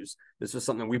chain issues. This was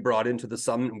something we brought into the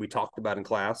summit and we talked about in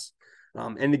class.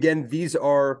 And again, these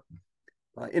are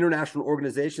international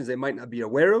organizations they might not be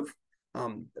aware of,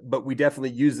 but we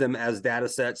definitely use them as data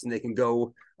sets, and they can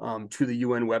go to the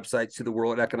UN websites, to the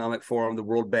World Economic Forum, the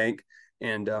World Bank,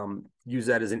 and use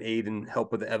that as an aid and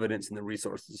help with the evidence and the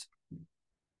resources.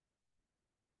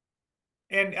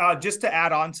 And just to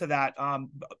add on to that,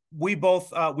 we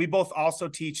both also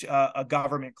teach a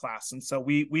government class, and so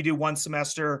we do one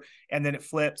semester and then it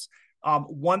flips.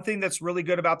 One thing that's really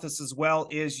good about this as well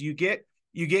is you get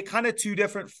kind of two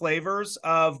different flavors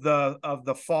of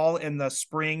the fall and the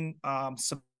spring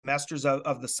semesters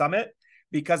of the summit,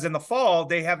 because in the fall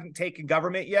they haven't taken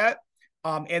government yet,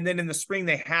 and then in the spring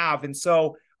they have. And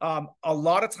so a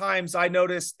lot of times I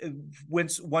noticed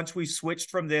once we switched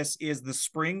from this is the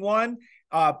spring one,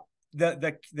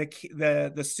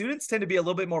 the students tend to be a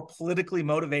little bit more politically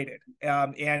motivated,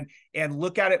 and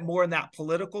look at it more in that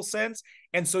political sense.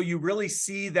 And so you really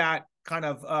see that kind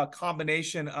of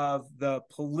combination of the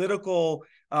political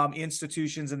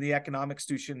institutions and the economic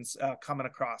institutions coming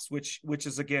across, which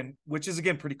is again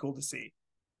pretty cool to see.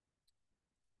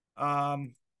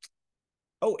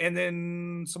 Oh, and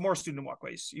then some more student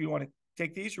walkways. You want to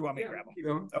take these, or you want me to grab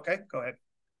them? Okay, go ahead.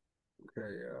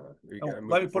 Okay,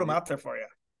 let me put them out there for you.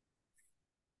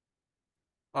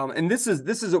 And this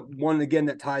is one again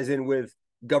that ties in with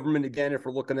government again. If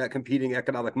we're looking at competing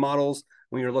economic models,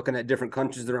 when you're looking at different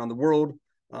countries around the world,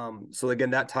 so again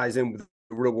that ties in with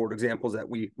the real world examples that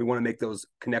we want to make those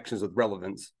connections with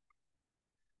relevance.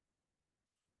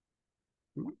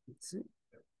 Let's see.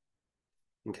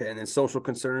 Okay, and then social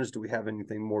concerns. Do we have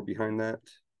anything more behind that?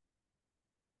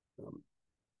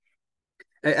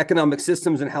 Economic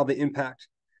systems and how they impact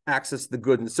access to the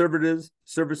goods and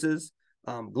services.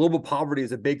 Global poverty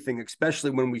is a big thing, especially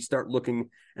when we start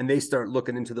looking and they start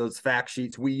looking into those fact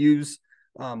sheets. We use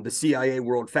the CIA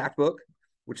World Factbook,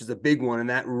 which is a big one,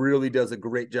 and that really does a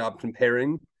great job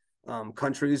comparing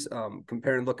countries,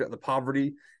 comparing, look at the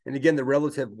poverty, and again, the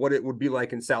relative, what it would be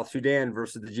like in South Sudan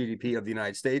versus the GDP of the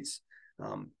United States.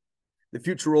 The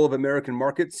future role of American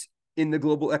markets in the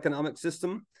global economic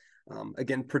system,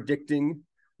 again, predicting,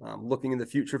 looking in the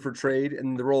future for trade,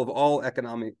 and the role of all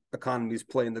economies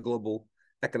play in the global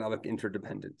economic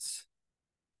interdependence.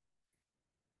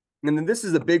 And then this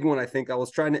is a big one, I think. I was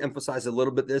trying to emphasize a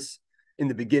little bit this in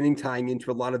the beginning, tying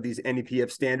into a lot of these NEPF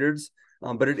standards,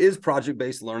 but it is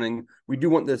project-based learning. We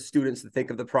do want the students to think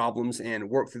of the problems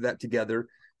and work through that together.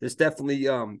 This definitely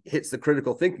hits the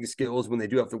critical thinking skills when they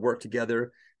do have to work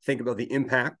together, think about the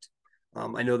impact.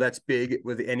 I know that's big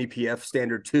with the NEPF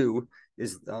standard 2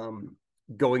 is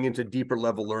going into deeper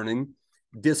level learning.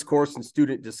 Discourse and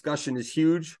student discussion is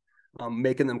huge,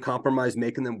 making them compromise,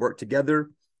 making them work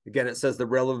together. Again, it says the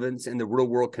relevance and the real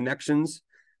world connections,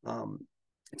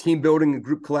 team building and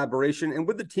group collaboration. And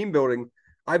with the team building,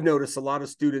 I've noticed a lot of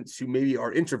students who maybe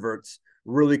are introverts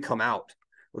really come out,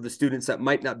 or the students that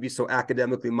might not be so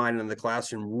academically minded in the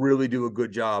classroom really do a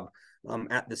good job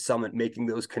at the summit, making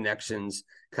those connections,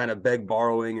 kind of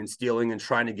borrowing and stealing and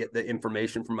trying to get the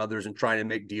information from others and trying to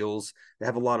make deals. They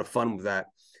have a lot of fun with that.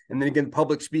 And then again,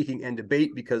 public speaking and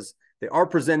debate, because they are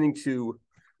presenting to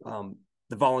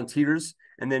the volunteers.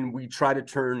 And then we try to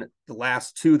turn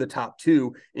the top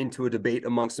two into a debate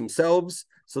amongst themselves.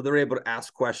 So they're able to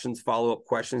ask questions, follow-up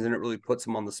questions, and it really puts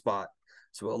them on the spot.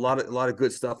 So a lot of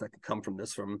good stuff that can come from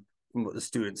this, from what the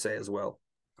students say as well.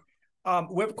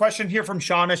 We have a question here from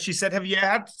Shauna. She said, have you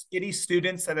had any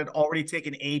students that had already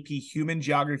taken AP Human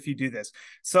Geography do this?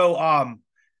 So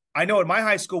I know at my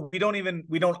high school, we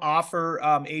don't offer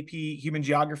AP Human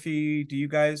Geography. Do you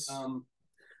guys?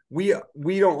 We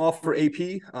don't offer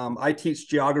AP. I teach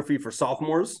geography for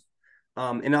sophomores,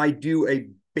 and I do a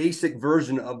basic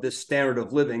version of this standard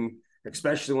of living,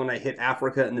 especially when I hit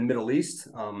Africa and the Middle East.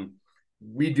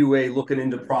 We do a looking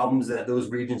into problems that those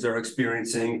regions are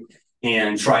experiencing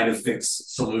and try to fix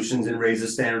solutions and raise the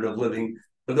standard of living.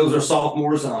 But those are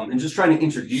sophomores, and just trying to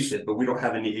introduce it, but we don't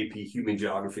have any AP Human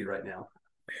Geography right now.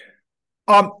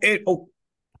 I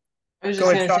was just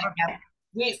going to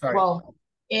say,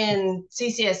 in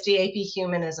CCSD, AP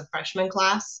Human is a freshman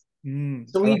class.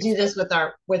 So we do this with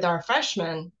our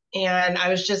freshmen. And I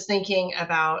was just thinking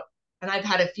about, and I've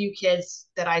had a few kids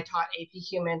that I taught AP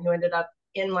Human who ended up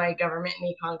in my government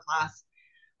and econ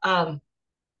class.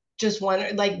 Just wonder,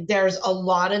 like, there's a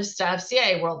lot of stuff,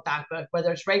 CIA World Factbook,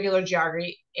 whether it's regular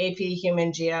geography, AP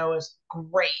Human Geo is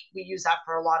great. We use that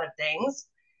for a lot of things.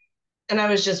 And I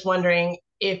was just wondering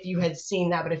if you had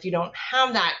seen that, but if you don't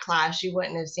have that class, you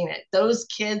wouldn't have seen it. Those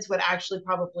kids would actually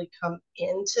probably come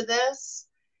into this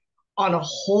on a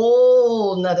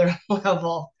whole nother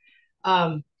level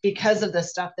because of the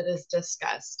stuff that is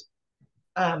discussed.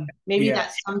 Maybe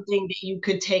that's something that you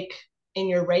could take in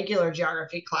your regular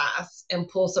geography class and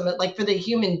pull some, like for the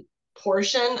human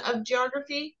portion of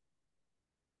geography,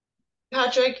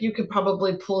 Patrick, you could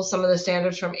probably pull some of the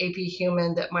standards from AP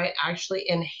Human that might actually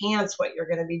enhance what you're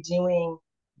going to be doing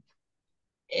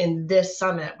in this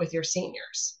summit with your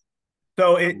seniors.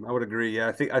 So I would agree.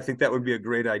 Yeah, I think that would be a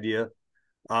great idea.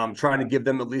 Trying to give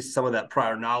them at least some of that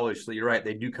prior knowledge. So you're right,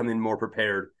 they do come in more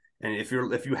prepared. And if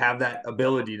you have that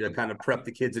ability to kind of prep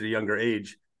the kids at a younger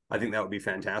age, I think that would be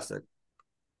fantastic.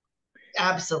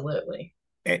 Absolutely.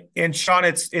 And Sean,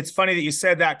 it's funny that you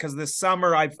said that, because this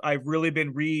summer I've really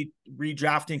been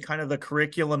redrafting kind of the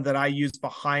curriculum that I use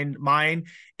behind mine,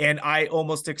 and I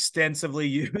almost extensively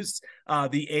used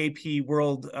the AP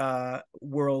World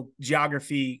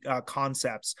Geography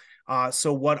concepts.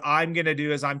 So what I'm going to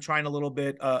do is I'm trying a little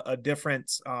bit a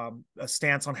different a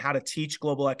stance on how to teach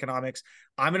global economics.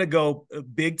 I'm going to go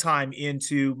big time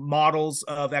into models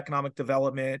of economic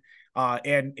development,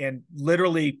 and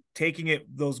literally taking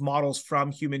those models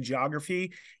from human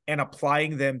geography and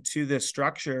applying them to this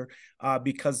structure,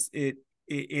 because it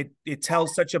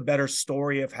tells such a better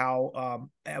story of how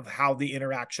the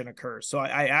interaction occurs. So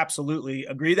I absolutely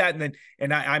agree that,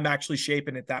 I'm actually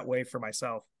shaping it that way for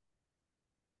myself.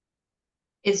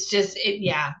 It's just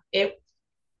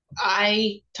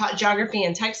I taught geography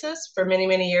in Texas for many,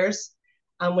 many years,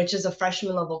 which is a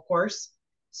freshman level course.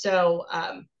 So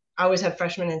I always have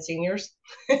freshmen and seniors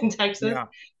in Texas. Yeah.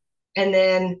 And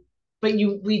then,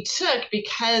 we took,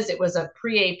 because it was a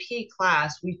pre-AP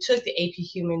class, we took the AP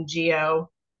Human Geo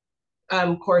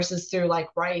courses through like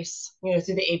Rice, through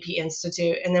the AP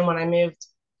Institute. And then when I moved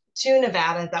to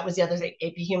Nevada, that was the other thing,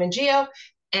 AP Human Geo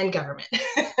and government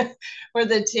were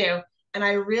the two. And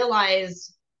I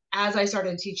realized as I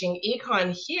started teaching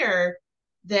econ here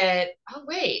that, oh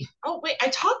wait, I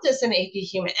taught this in AP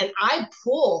Human, and I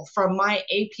pull from my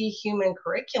AP Human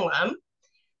curriculum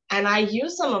and I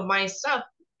use some of my stuff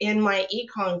in my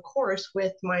econ course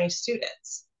with my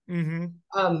students.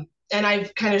 Mm-hmm. And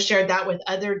I've kind of shared that with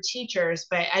other teachers.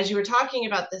 But as you were talking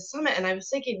about this summit, and I was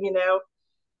thinking,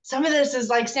 some of this is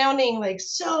like sounding like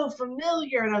so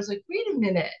familiar. And I was like, wait a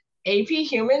minute, AP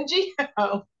Human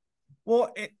Geo.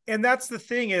 Well, and that's the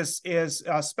thing is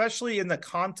especially in the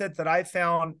content that I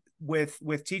found with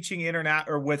teaching internet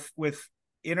or with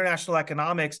international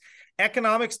economics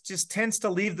just tends to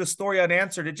leave the story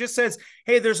unanswered. It just says,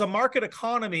 hey, there's a market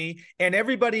economy and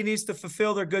everybody needs to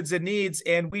fulfill their goods and needs,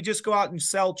 and we just go out and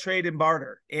sell, trade, and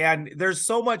barter. And there's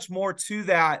so much more to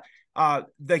that,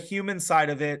 the human side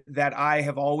of it, that I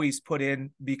have always put in,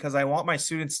 because I want my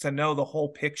students to know the whole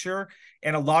picture.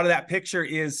 And a lot of that picture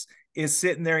is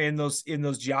sitting there in those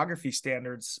geography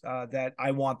standards that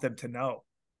I want them to know.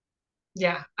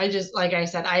 Yeah, I just, like I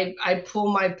said, I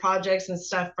pull my projects and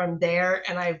stuff from there,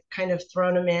 and I've kind of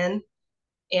thrown them in,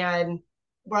 and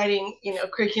writing,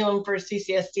 curriculum for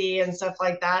CCSD and stuff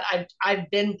like that.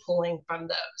 I've been pulling from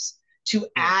those to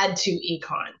add to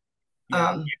econ.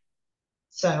 Yeah.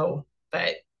 So,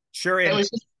 but sure. It was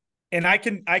just, and I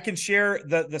can share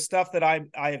the stuff that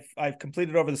I've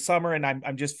completed over the summer, and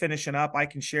I'm just finishing up. I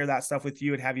can share that stuff with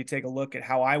you and have you take a look at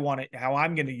how I'm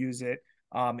going to use it.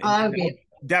 And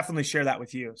definitely share that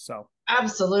with you. So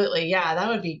absolutely. Yeah, that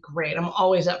would be great. I'm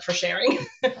always up for sharing.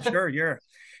 Sure.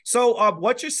 So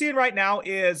what you're seeing right now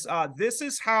is this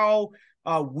is how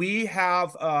we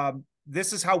kind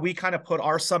of put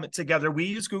our summit together. We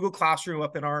use Google Classroom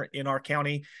up in our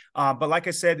county, but like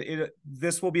I said,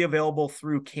 this will be available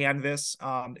through Canvas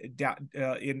in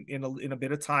a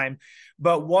bit of time.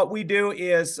 But what we do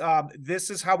is this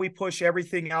is how we push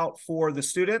everything out for the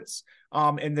students.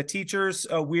 And the teachers,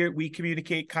 we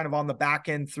communicate kind of on the back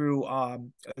end through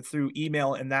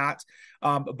email and that.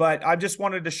 But I just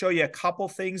wanted to show you a couple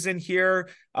things in here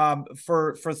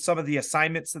for some of the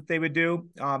assignments that they would do.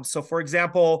 So for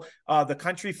example, the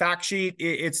country fact sheet,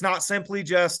 it's not simply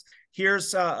just,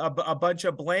 here's a bunch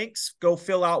of blanks, go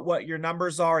fill out what your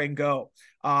numbers are and go.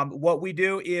 What we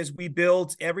do is we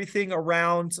build everything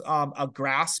around a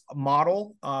GRASP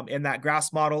model. And that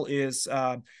GRASP model is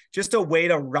just a way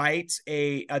to write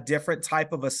a different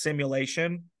type of a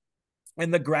simulation.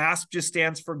 And the GRASP just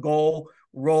stands for goal,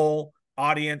 role,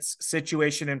 audience,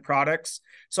 situation, and products.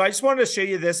 So I just wanted to show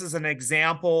you this as an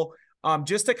example,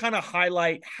 just to kind of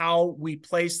highlight how we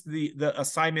place the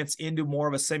assignments into more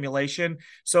of a simulation.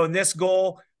 So in this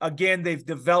goal, again, they've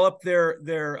developed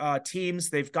their teams,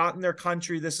 they've gotten their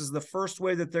country. This is the first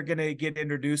way that they're going to get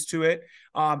introduced to it.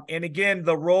 And again,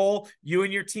 the role, you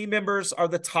and your team members are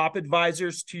the top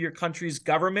advisors to your country's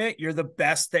government. You're the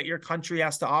best that your country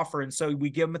has to offer. And so we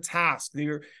give them a task.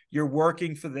 You're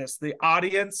working for this. The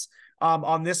audience,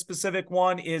 on this specific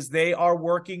one, is they are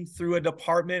working through a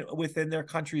department within their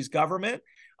country's government,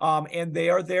 and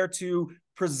they are there to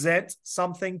present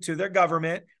something to their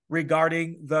government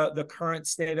regarding the current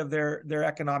state of their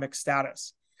economic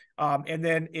status. And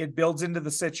then it builds into the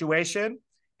situation.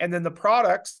 And then the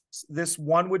products, this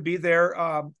one would be their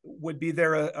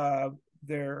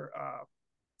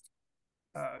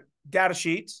data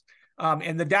sheets.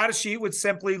 And the data sheet would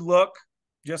simply look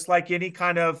just like any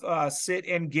kind of sit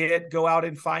and go out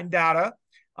and find data.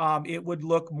 It would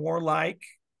look more like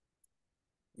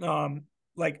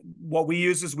what we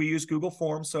use Google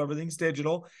Forms, so everything's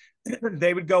digital.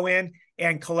 They would go in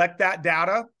and collect that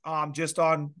data just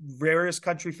on various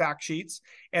country fact sheets.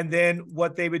 And then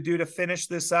what they would do to finish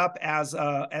this up as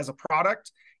a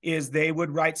product is they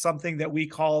would write something that we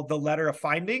call the letter of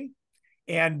finding.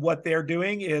 And what they're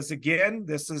doing is, again,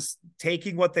 this is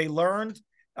taking what they learned,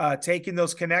 taking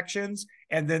those connections,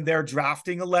 and then they're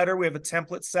drafting a letter. We have a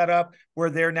template set up where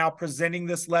they're now presenting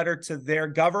this letter to their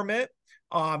government.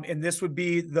 And this would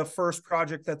be the first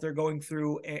project that they're going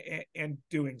through and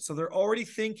doing. So they're already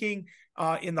thinking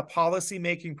in the policy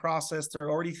making process. They're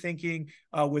already thinking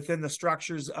within the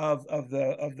structures of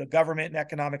the government and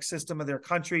economic system of their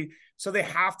country. So they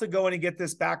have to go in and get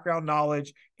this background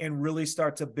knowledge and really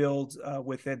start to build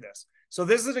within this. So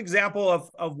this is an example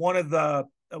of one of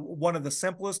the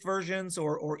simplest versions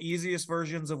or easiest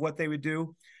versions of what they would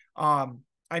do.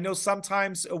 I know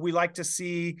sometimes we like to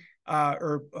see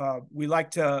we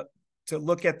like to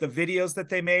look at the videos that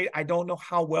they made. I don't know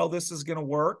how well this is going to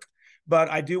work, but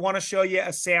I do want to show you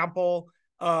a sample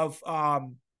of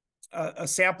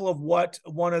what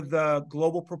one of the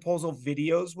global proposal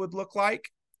videos would look like.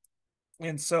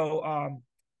 And so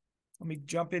let me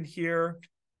jump in here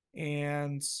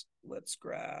and let's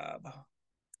grab.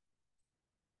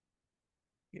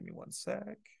 Give me one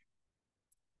sec.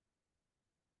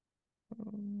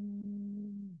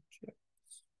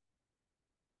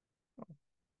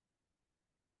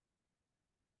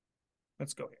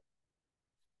 Let's go here.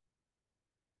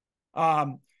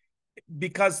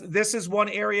 Because this is one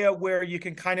area where you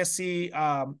can kind of see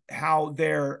how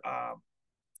their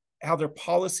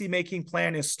policy making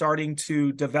plan is starting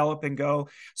to develop and go.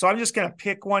 So I'm just going to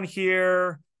pick one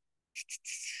here.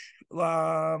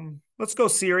 Let's go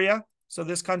Syria. So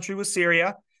this country was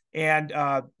Syria, and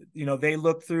they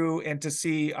look through and to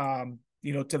see to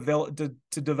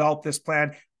develop this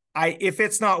plan. If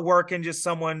it's not working,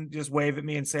 someone wave at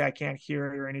me and say I can't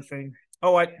hear it or anything.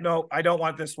 Oh, no, I don't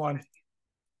want this one.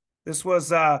 This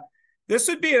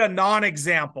would be a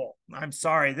non-example. I'm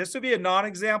sorry. This would be a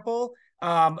non-example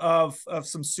of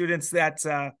some students that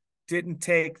didn't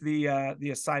take the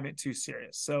assignment too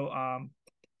serious. So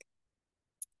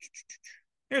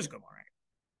here's a good one, right?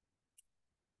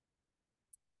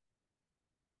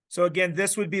 So again,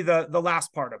 this would be the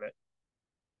last part of it.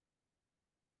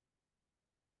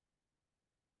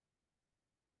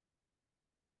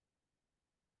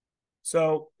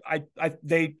 So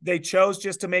they chose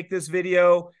just to make this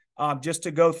video, just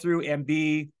to go through and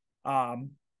be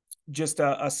just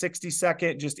a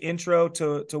 60-second just intro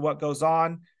to what goes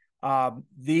on.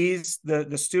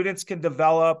 The students can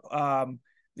develop,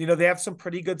 they have some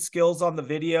pretty good skills on the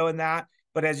video and that,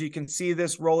 but as you can see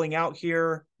this rolling out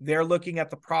here, they're looking at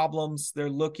the problems. They're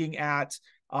looking at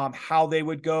how they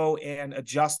would go and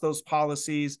adjust those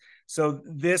policies. So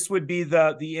this would be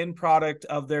the end product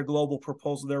of their global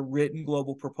proposal, their written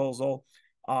global proposal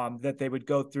that they would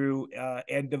go through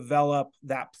and develop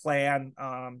that plan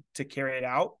to carry it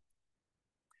out.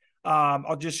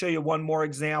 I'll just show you one more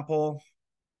example.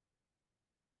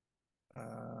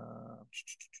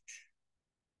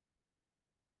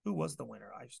 Who was the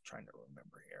winner? I was trying to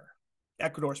remember here.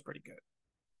 Ecuador's pretty good.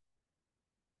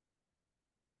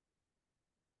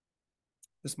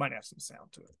 This might have some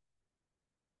sound to it.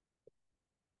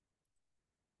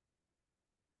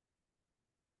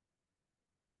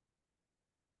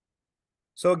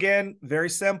 So again, very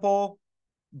simple,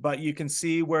 but you can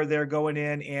see where they're going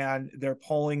in and they're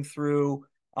pulling through,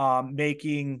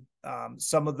 making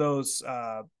some of those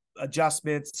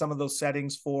adjustments, some of those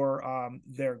settings for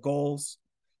their goals.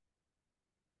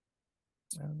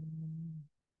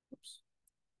 Oops.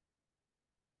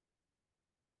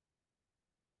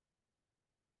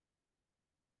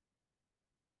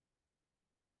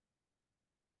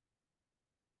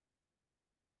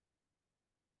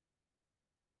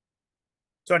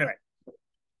 So anyway,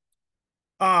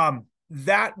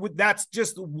 that's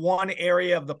just one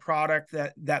area of the product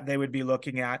that they would be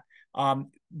looking at.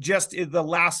 Just in the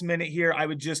last minute here, I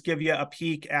would just give you a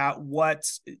peek at what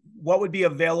would be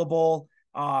available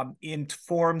in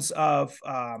forms of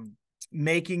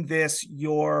making this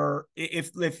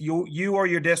if you or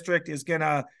your district is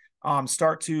gonna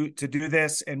start to do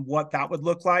this and what that would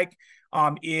look like.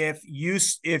 If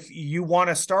you want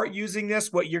to start using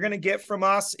this, what you're going to get from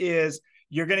us is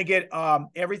you're going to get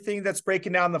everything that's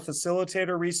breaking down the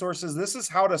facilitator resources. This is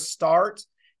how to start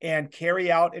and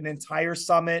carry out an entire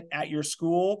summit at your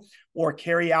school or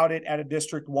carry out it at a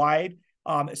district wide.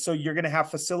 So you're going to have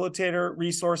facilitator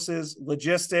resources,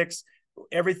 logistics,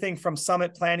 everything from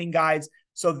summit planning guides.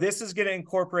 So this is going to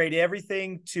incorporate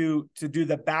everything to do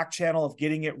the back channel of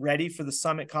getting it ready for the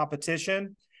summit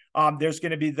competition. There's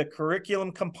going to be the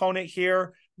curriculum component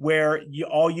here where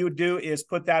all you would do is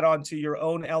put that onto your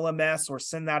own LMS or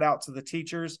send that out to the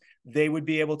teachers. They would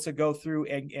be able to go through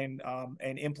and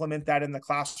implement that in the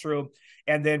classroom.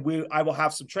 And then I will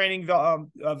have some training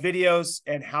videos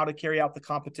and how to carry out the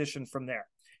competition from there.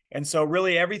 And so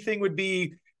really everything would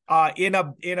be in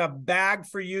a bag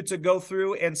for you to go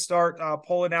through and start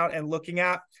pulling out and looking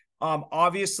at.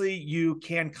 Obviously, you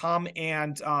can come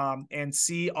and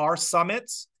see our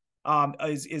summits.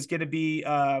 Is going to be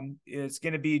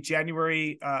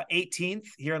January 18th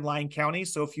here in Lyon County.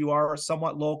 So if you are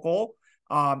somewhat local,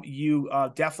 you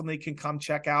definitely can come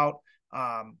check out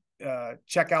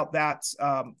that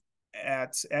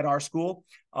at our school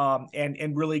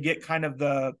and really get kind of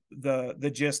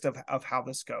the gist of how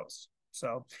this goes.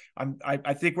 So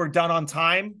I think we're done on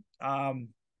time.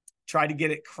 Try to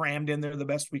get it crammed in there the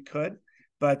best we could.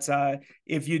 But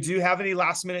if you do have any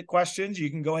last minute questions, you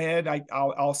can go ahead.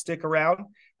 I'll stick around.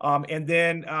 And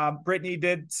then Brittany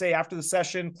did say after the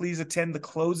session, please attend the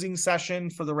closing session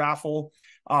for the raffle.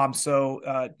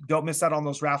 So don't miss out on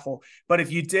those raffle. But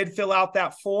if you did fill out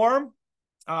that form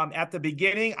at the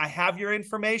beginning, I have your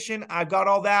information. I've got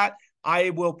all that.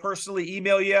 I will personally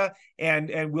email you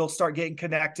and we'll start getting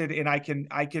connected, and I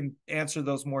can answer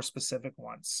those more specific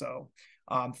ones. So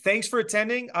thanks for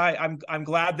attending. I'm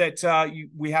glad that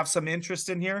we have some interest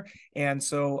in here. And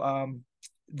so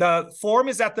the form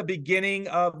is at the beginning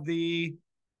of the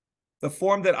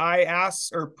form that I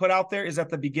asked or put out there is at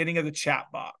the beginning of the chat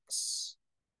box,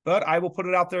 but I will put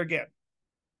it out there again.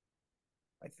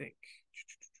 I think.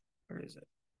 Where is it?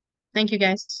 Thank you,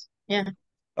 guys. Yeah.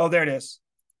 Oh, there it is.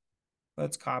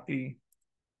 Let's copy.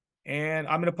 And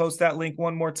I'm going to post that link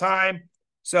one more time.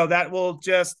 So that will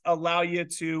just allow you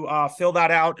to fill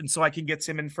that out. And so I can get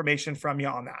some information from you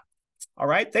on that. All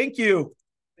right. Thank you.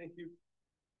 Thank you.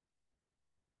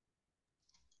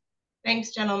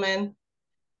 Thanks, gentlemen.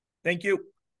 Thank you.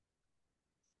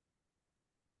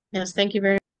 Yes. Thank you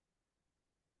very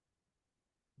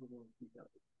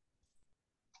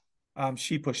much.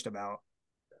 She pushed him out.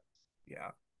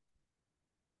 Yeah.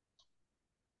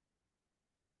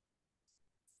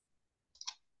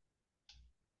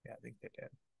 Yeah, I think they did.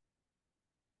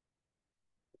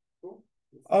 Cool.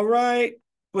 All right.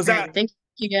 Was All that? right, thank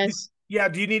you, guys. Yeah.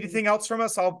 Do you need anything else from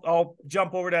us? I'll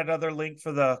jump over to that other link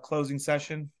for the closing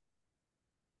session.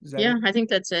 Is that Yeah, it? I think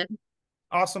that's it.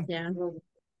 Awesome. Yeah.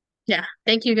 Yeah.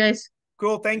 Thank you, guys.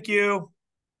 Cool. Thank you.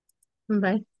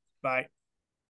 Bye. Bye.